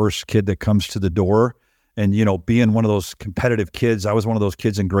from the first kid that comes to the door. And, being one of those competitive kids, I was one of those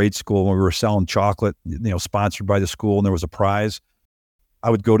kids in grade school when we were selling chocolate, sponsored by the school, and there was a prize. I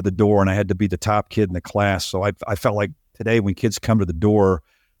would go to the door and I had to be the top kid in the class. So I felt like today when kids come to the door,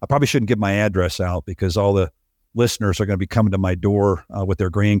 I probably shouldn't give my address out because all the listeners are going to be coming to my door with their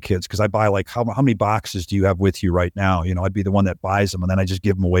grandkids, because I buy like, how many boxes do you have with you right now? I'd be the one that buys them, and then I just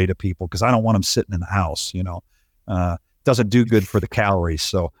give them away to people because I don't want them sitting in the house. Doesn't do good for the calories.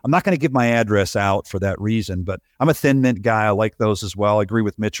 So I'm not going to give my address out for that reason, but I'm a Thin Mint guy. I like those as well. I agree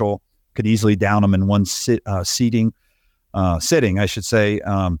with Mitchell. Could easily down them in one sitting, I should say.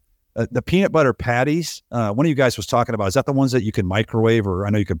 The peanut butter patties, one of you guys was talking about, is that the ones that you can microwave? Or I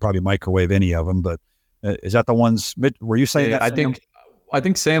know you could probably microwave any of them, but is that the ones, were you saying that? I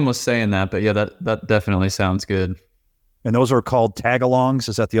think Sam was saying that, but yeah, that definitely sounds good. And those are called tag-alongs.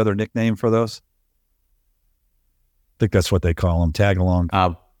 Is that the other nickname for those? I think that's what they call them, tag-along.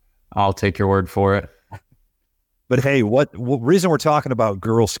 I'll take your word for it. But hey, what reason we're talking about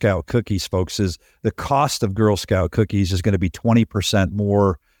Girl Scout cookies, folks, is the cost of Girl Scout cookies is going to be 20%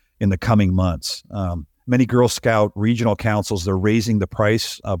 more in the coming months. Many Girl Scout regional councils, they're raising the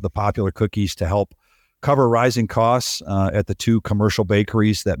price of the popular cookies to help cover rising costs at the two commercial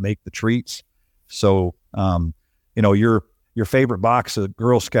bakeries that make the treats. So, your favorite box of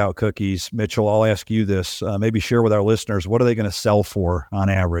Girl Scout cookies, Mitchell, I'll ask you this, maybe share with our listeners, what are they going to sell for on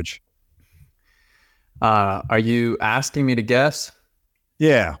average? Are you asking me to guess?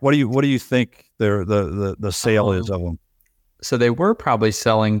 Yeah. What do you think the sale is of them? So they were probably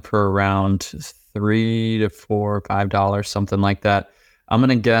selling for around $3 to $4 or $5, something like that. I'm going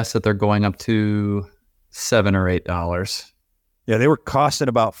to guess that they're going up to $7 or $8. Yeah, they were costing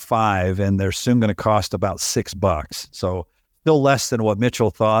about $5, and they're soon going to cost about $6. So still less than what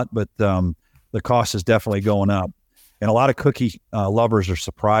Mitchell thought, but the cost is definitely going up. And a lot of cookie lovers are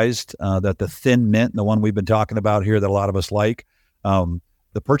surprised that the Thin Mint, the one we've been talking about here that a lot of us like,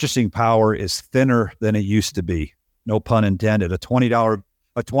 the purchasing power is thinner than it used to be. No pun intended. A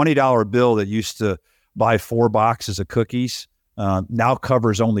 $20 bill that used to buy 4 boxes of cookies now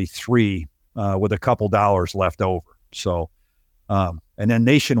covers only 3 with a couple dollars left over. So, and then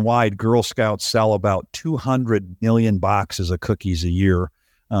nationwide, Girl Scouts sell about 200 million boxes of cookies a year.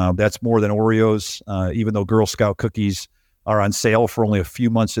 That's more than Oreos, even though Girl Scout cookies are on sale for only a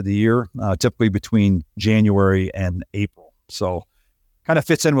few months of the year, typically between January and April. So kind of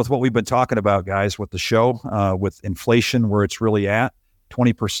fits in with what we've been talking about, guys, with the show, with inflation, where it's really at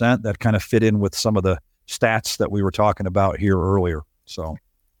 20%. That kind of fit in with some of the stats that we were talking about here earlier. So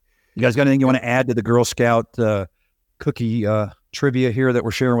you guys got anything you want to add to the Girl Scout cookie trivia here that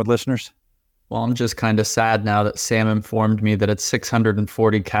we're sharing with listeners? Well, I'm just kind of sad now that Sam informed me that it's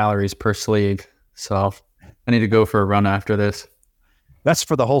 640 calories per sleeve. So I need to go for a run after this. That's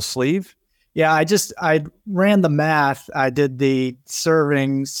for the whole sleeve? Yeah, I ran the math. I did the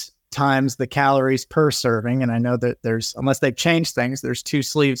servings times the calories per serving. And I know that unless they've changed things, there's 2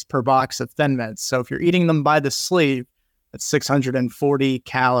 sleeves per box of Thin Mints. So if you're eating them by the sleeve, that's 640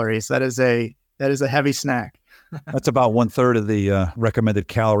 calories. That is a heavy snack. That's about 1/3 of the recommended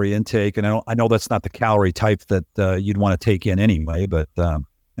calorie intake. And I know that's not the calorie type that you'd want to take in anyway, but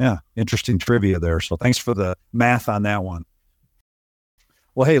yeah, interesting trivia there. So thanks for the math on that one.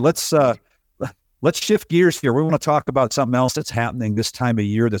 Well, hey, let's shift gears here. We want to talk about something else that's happening this time of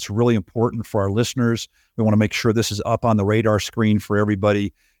year that's really important for our listeners. We want to make sure this is up on the radar screen for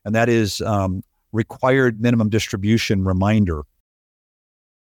everybody, and that is required minimum distribution reminder.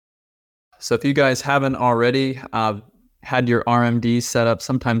 So if you guys haven't already had your RMD set up,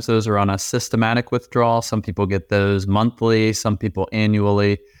 sometimes those are on a systematic withdrawal. Some people get those monthly, some people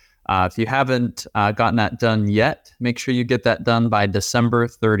annually. If you haven't gotten that done yet, make sure you get that done by December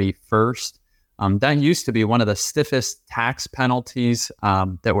 31st. That used to be one of the stiffest tax penalties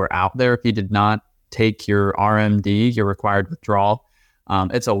that were out there if you did not take your RMD, your required withdrawal.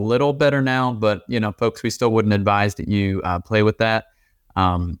 It's a little better now, but folks, we still wouldn't advise that you play with that.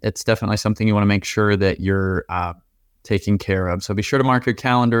 It's definitely something you want to make sure that you're taking care of. So be sure to mark your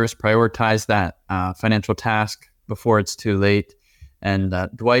calendars, prioritize that financial task before it's too late. And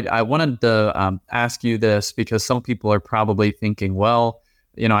Dwight, I wanted to ask you this because some people are probably thinking, well,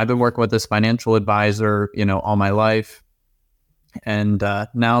 I've been working with this financial advisor, all my life. And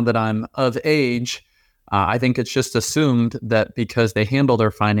now that I'm of age, I think it's just assumed that because they handle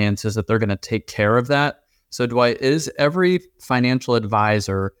their finances that they're going to take care of that. So Dwight, is every financial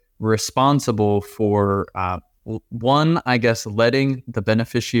advisor responsible for one, I guess, letting the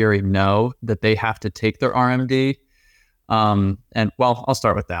beneficiary know that they have to take their RMD? And well, I'll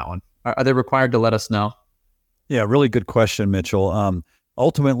start with that one. Are they required to let us know? Yeah, really good question, Mitchell.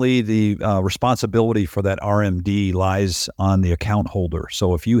 Ultimately, the responsibility for that RMD lies on the account holder.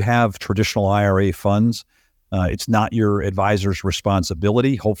 So if you have traditional IRA funds, it's not your advisor's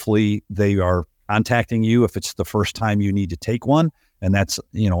responsibility. Hopefully, they are contacting you if it's the first time you need to take one, and that's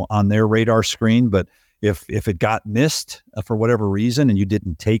on their radar screen. But if it got missed for whatever reason and you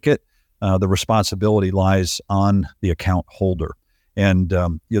didn't take it, the responsibility lies on the account holder. And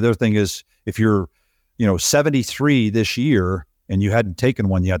the other thing is, if you're 73 this year and you hadn't taken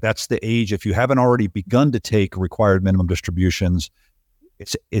one yet, that's the age. If you haven't already begun to take required minimum distributions,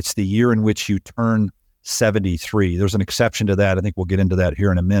 it's the year in which you turn 73. There's an exception to that. I think we'll get into that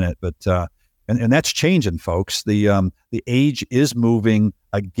here in a minute, but and that's changing, folks. The age is moving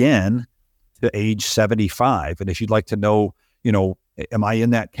again to age 75. And if you'd like to know, am I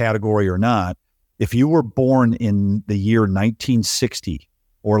in that category or not? If you were born in the year 1960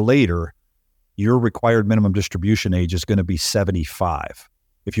 or later, your required minimum distribution age is going to be 75.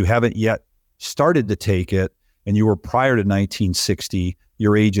 If you haven't yet started to take it and you were prior to 1960,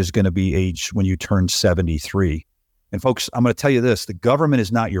 your age is going to be age when you turn 73. And folks, I'm going to tell you this, the government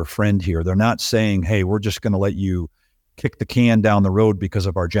is not your friend here. They're not saying, hey, we're just going to let you kick the can down the road because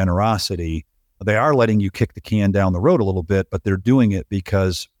of our generosity. They are letting you kick the can down the road a little bit, but they're doing it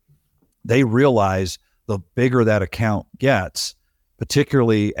because they realize the bigger that account gets,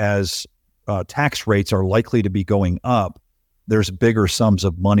 particularly as tax rates are likely to be going up, there's bigger sums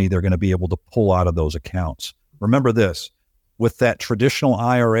of money they're going to be able to pull out of those accounts. Remember this, with that traditional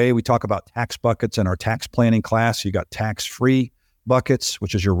IRA, we talk about tax buckets in our tax planning class. You got tax-free buckets,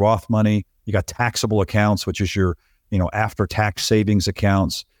 which is your Roth money. You got taxable accounts, which is your, after-tax savings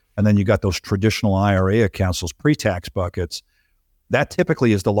accounts. And then you got those traditional IRA accounts, those pre-tax buckets. That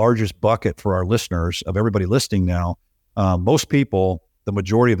typically is the largest bucket for our listeners, of everybody listening now. Most people, the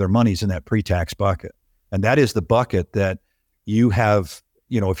majority of their money is in that pre-tax bucket. And that is the bucket that you have,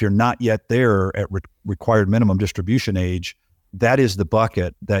 if you're not yet there at required minimum distribution age, that is the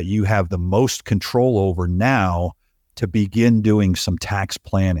bucket that you have the most control over now to begin doing some tax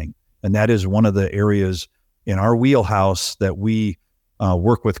planning. And that is one of the areas in our wheelhouse that we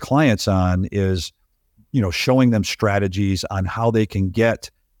work with clients on is, showing them strategies on how they can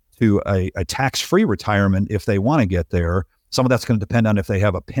get to a tax-free retirement if they want to get there. Some of that's going to depend on if they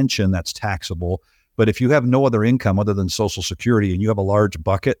have a pension that's taxable. But if you have no other income other than Social Security and you have a large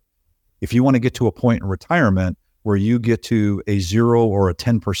bucket, if you want to get to a point in retirement where you get to a 0 or a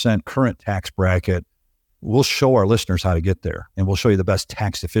 10% current tax bracket, we'll show our listeners how to get there, and we'll show you the best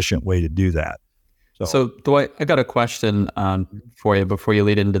tax efficient way to do that. So Dwight, I got a question for you before you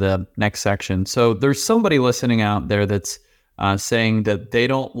lead into the next section. So there's somebody listening out there that's saying that they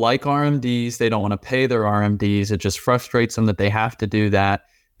don't like RMDs, they don't want to pay their RMDs. It just frustrates them that they have to do that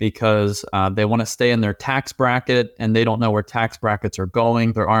because they want to stay in their tax bracket and they don't know where tax brackets are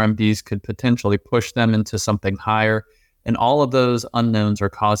going. Their RMDs could potentially push them into something higher. And all of those unknowns are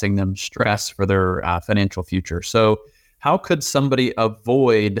causing them stress for their financial future. So how could somebody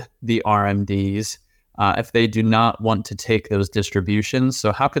avoid the RMDs if they do not want to take those distributions?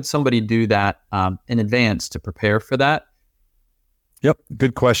 So how could somebody do that in advance to prepare for that? Yep,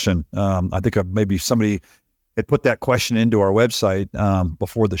 good question. I think maybe somebody had put that question into our website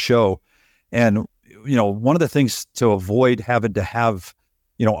before the show. And, one of the things to avoid having to have,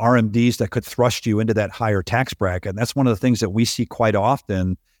 RMDs that could thrust you into that higher tax bracket. And that's one of the things that we see quite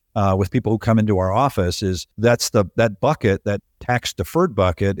often with people who come into our office is that bucket, that tax deferred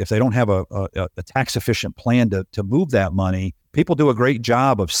bucket. If they don't have a tax efficient plan to move that money, people do a great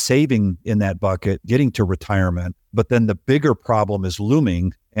job of saving in that bucket, getting to retirement. But then the bigger problem is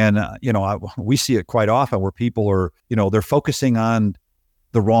looming. And, we see it quite often where people are, they're focusing on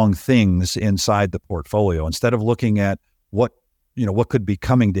the wrong things inside the portfolio instead of looking at what could be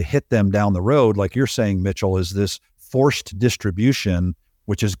coming to hit them down the road. Like you're saying, Mitchell, is this forced distribution,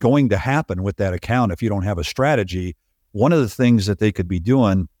 which is going to happen with that account if you don't have a strategy. One of the things that they could be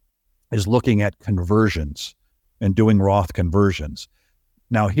doing is looking at conversions and doing Roth conversions.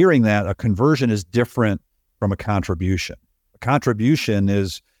 Now, hearing that, a conversion is different from a contribution. A contribution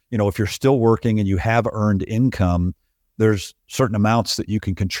is, if you're still working and you have earned income, there's certain amounts that you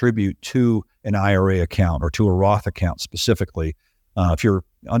can contribute to an IRA account or to a Roth account specifically. If you're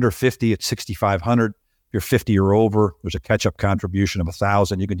under 50, it's $6,500. If you're 50 or over, there's a catch-up contribution of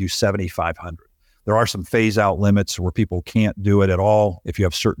 $1,000. You can do $7,500. There are some phase-out limits where people can't do it at all if you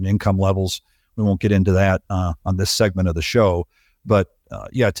have certain income levels. We won't get into that on this segment of the show. But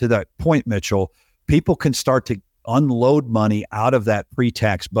to that point, Mitchell, people can start to unload money out of that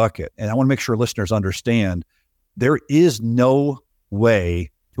pre-tax bucket. And I want to make sure listeners understand there is no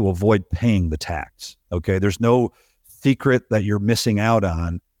way to avoid paying the tax. Okay. There's no secret that you're missing out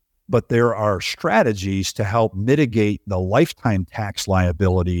on, but there are strategies to help mitigate the lifetime tax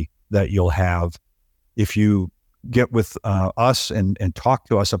liability that you'll have if you get with us and talk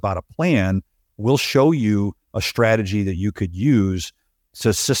to us about a plan. We'll show you a strategy that you could use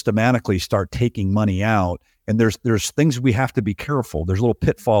to systematically start taking money out. And there's things we have to be careful. There's little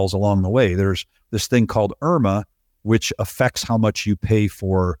pitfalls along the way. There's this thing called IRMAA, which affects how much you pay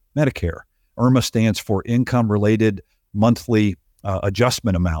for Medicare. IRMAA stands for Income-Related Monthly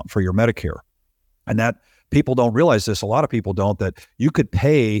Adjustment Amount for your Medicare. And that people don't realize this. A lot of people don't, that you could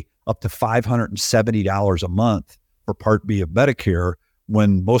pay up to $570 a month for Part B of Medicare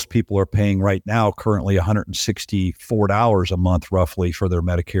when most people are paying right now currently $164 a month roughly for their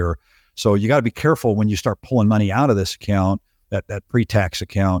Medicare. So you got to be careful when you start pulling money out of this account, that pre-tax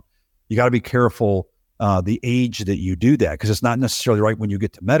account. You got to be careful the age that you do that, because it's not necessarily right when you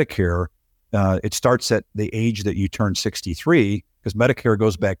get to Medicare. It starts at the age that you turn 63, because Medicare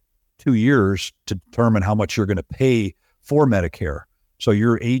goes back 2 years to determine how much you're going to pay for Medicare. So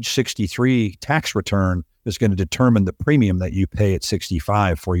your age 63 tax return is going to determine the premium that you pay at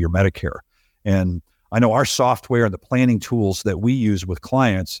 65 for your Medicare. And I know our software and the planning tools that we use with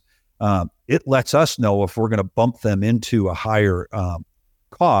clients, it lets us know if we're going to bump them into a higher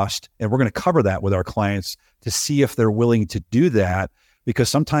cost, and we're going to cover that with our clients to see if they're willing to do that, because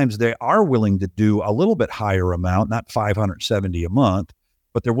sometimes they are willing to do a little bit higher amount, not $570 a month,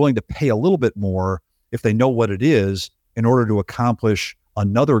 but they're willing to pay a little bit more if they know what it is in order to accomplish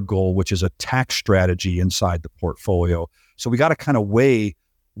another goal, which is a tax strategy inside the portfolio. So we got to kind of weigh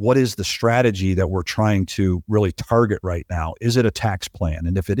what is the strategy that we're trying to really target right now. Is it a tax plan?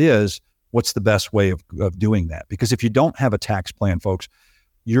 And if it is, what's the best way of doing that? Because if you don't have a tax plan, folks,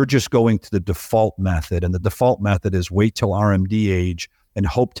 you're just going to the default method. And the default method is wait till RMD age and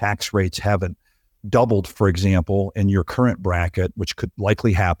hope tax rates haven't doubled, for example, in your current bracket, which could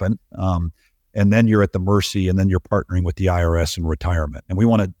likely happen. And then you're at the mercy, and then you're partnering with the IRS in retirement. And we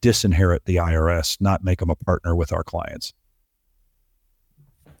want to disinherit the IRS, not make them a partner with our clients.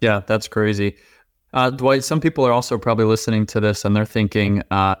 Yeah, that's crazy. Dwight, some people are also probably listening to this and they're thinking,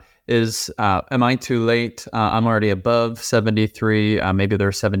 am I too late? I'm already above 73. Maybe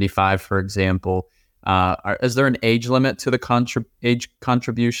they're 75, for example. Is there an age limit to the age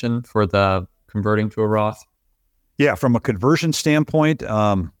contribution for the converting to a Roth? Yeah, from a conversion standpoint,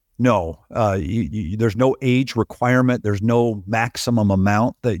 No, there's no age requirement. There's no maximum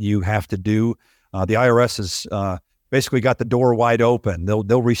amount that you have to do. The IRS has basically got the door wide open.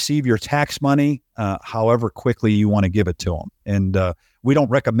 They'll receive your tax money however quickly you want to give it to them. And we don't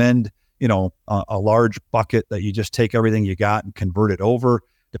recommend, a large bucket that you just take everything you got and convert it over.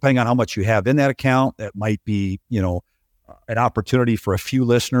 Depending on how much you have in that account, that might be, an opportunity for a few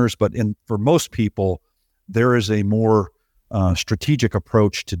listeners. But for most people, there is a more strategic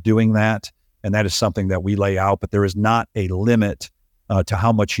approach to doing that. And that is something that we lay out, but there is not a limit to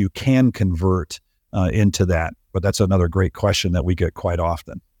how much you can convert into that. But that's another great question that we get quite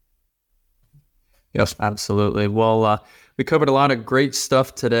often. Yes, absolutely. Well, we covered a lot of great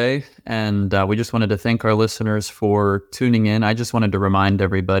stuff today, and we just wanted to thank our listeners for tuning in. I just wanted to remind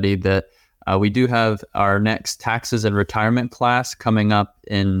everybody that we do have our next taxes and retirement class coming up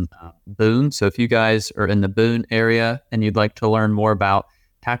in Boone. So if you guys are in the Boone area and you'd like to learn more about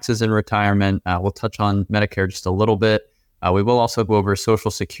taxes and retirement, we'll touch on Medicare just a little bit. We will also go over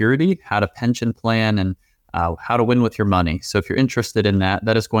Social Security, how to pension plan, and how to win with your money. So if you're interested in that,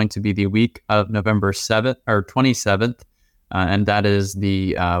 that is going to be the week of November 7th or 27th. And that is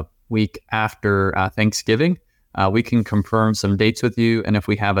the week after Thanksgiving. We can confirm some dates with you. And if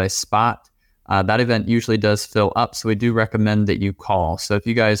we have a spot, that event usually does fill up. So we do recommend that you call. So if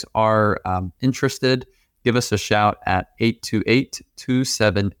you guys are interested, give us a shout at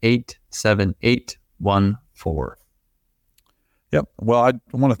 828-278-7814. Yep. Well, I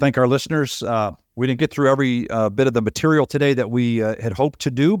want to thank our listeners. We didn't get through every bit of the material today that we had hoped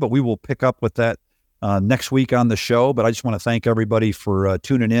to do, but we will pick up with that next week on the show. But I just want to thank everybody for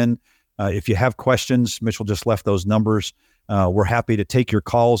tuning in. If you have questions, Mitchell just left those numbers. We're happy to take your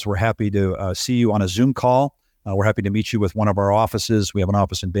calls. We're happy to see you on a Zoom call. We're happy to meet you with one of our offices. We have an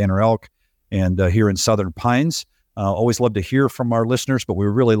office in Banner Elk and here in Southern Pines. Always love to hear from our listeners, but we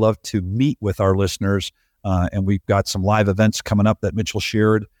really love to meet with our listeners. And we've got some live events coming up that Mitchell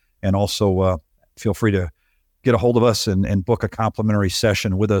shared. And also feel free to get a hold of us and book a complimentary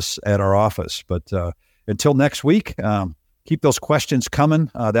session with us at our office. But until next week, keep those questions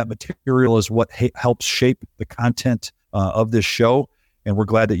coming. That material is what helps shape the content of this show. And we're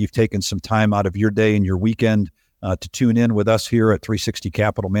glad that you've taken some time out of your day and your weekend to tune in with us here at 360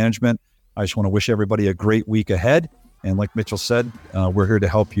 Capital Management. I just want to wish everybody a great week ahead. And like Mitchell said, we're here to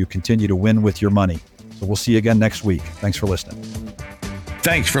help you continue to win with your money. So we'll see you again next week. Thanks for listening.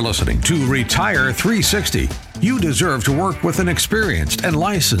 Thanks for listening to Retire 360. You deserve to work with an experienced and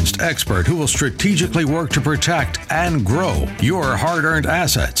licensed expert who will strategically work to protect and grow your hard-earned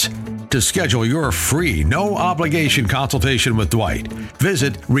assets. To schedule your free, no-obligation consultation with Dwight,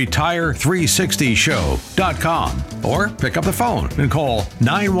 visit retire360show.com or pick up the phone and call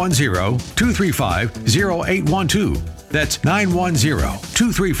 910-235-0812. That's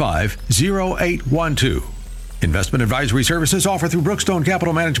 910-235-0812. Investment advisory services offered through Brookstone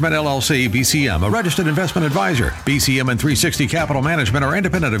Capital Management, LLC, BCM, a registered investment advisor. BCM and 360 Capital Management are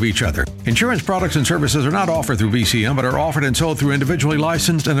independent of each other. Insurance products and services are not offered through BCM, but are offered and sold through individually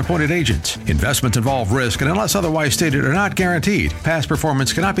licensed and appointed agents. Investments involve risk and, unless otherwise stated, are not guaranteed. Past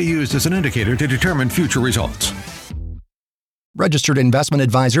performance cannot be used as an indicator to determine future results. Registered investment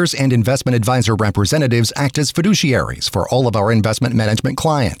advisors and investment advisor representatives act as fiduciaries for all of our investment management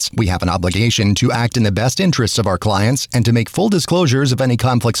clients. We have an obligation to act in the best interests of our clients and to make full disclosures of any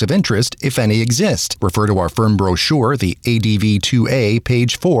conflicts of interest, if any exist. Refer to our firm brochure, the ADV2A,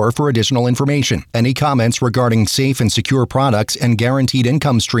 page 4, for additional information. Any comments regarding safe and secure products and guaranteed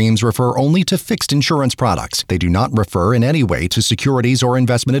income streams refer only to fixed insurance products. They do not refer in any way to securities or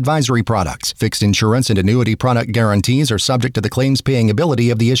investment advisory products. Fixed insurance and annuity product guarantees are subject to the claims-paying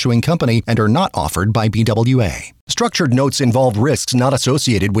ability of the issuing company and are not offered by BWA. Structured notes involve risks not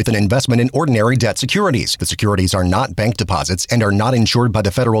associated with an investment in ordinary debt securities. The securities are not bank deposits and are not insured by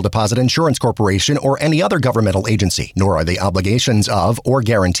the Federal Deposit Insurance Corporation or any other governmental agency, nor are they obligations of or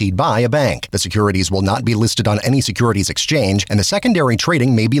guaranteed by a bank. The securities will not be listed on any securities exchange, and the secondary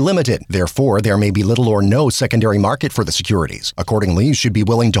trading may be limited. Therefore, there may be little or no secondary market for the securities. Accordingly, you should be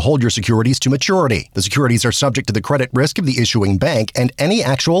willing to hold your securities to maturity. The securities are subject to the credit risk of the issuing bank, and any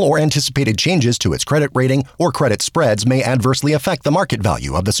actual or anticipated changes to its credit rating or credit spreads may adversely affect the market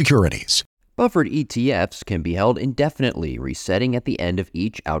value of the securities. Buffered ETFs can be held indefinitely, resetting at the end of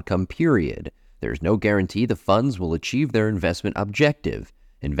each outcome period. There's no guarantee the funds will achieve their investment objective.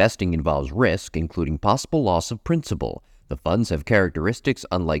 Investing involves risk, including possible loss of principal. The funds have characteristics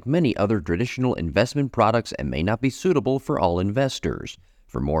unlike many other traditional investment products and may not be suitable for all investors.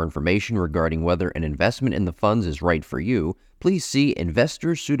 For more information regarding whether an investment in the funds is right for you, please see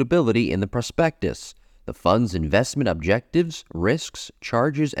investor suitability in the prospectus. The fund's investment objectives, risks,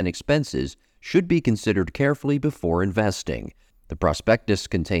 charges, and expenses should be considered carefully before investing. The prospectus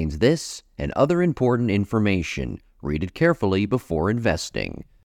contains this and other important information. Read it carefully before investing.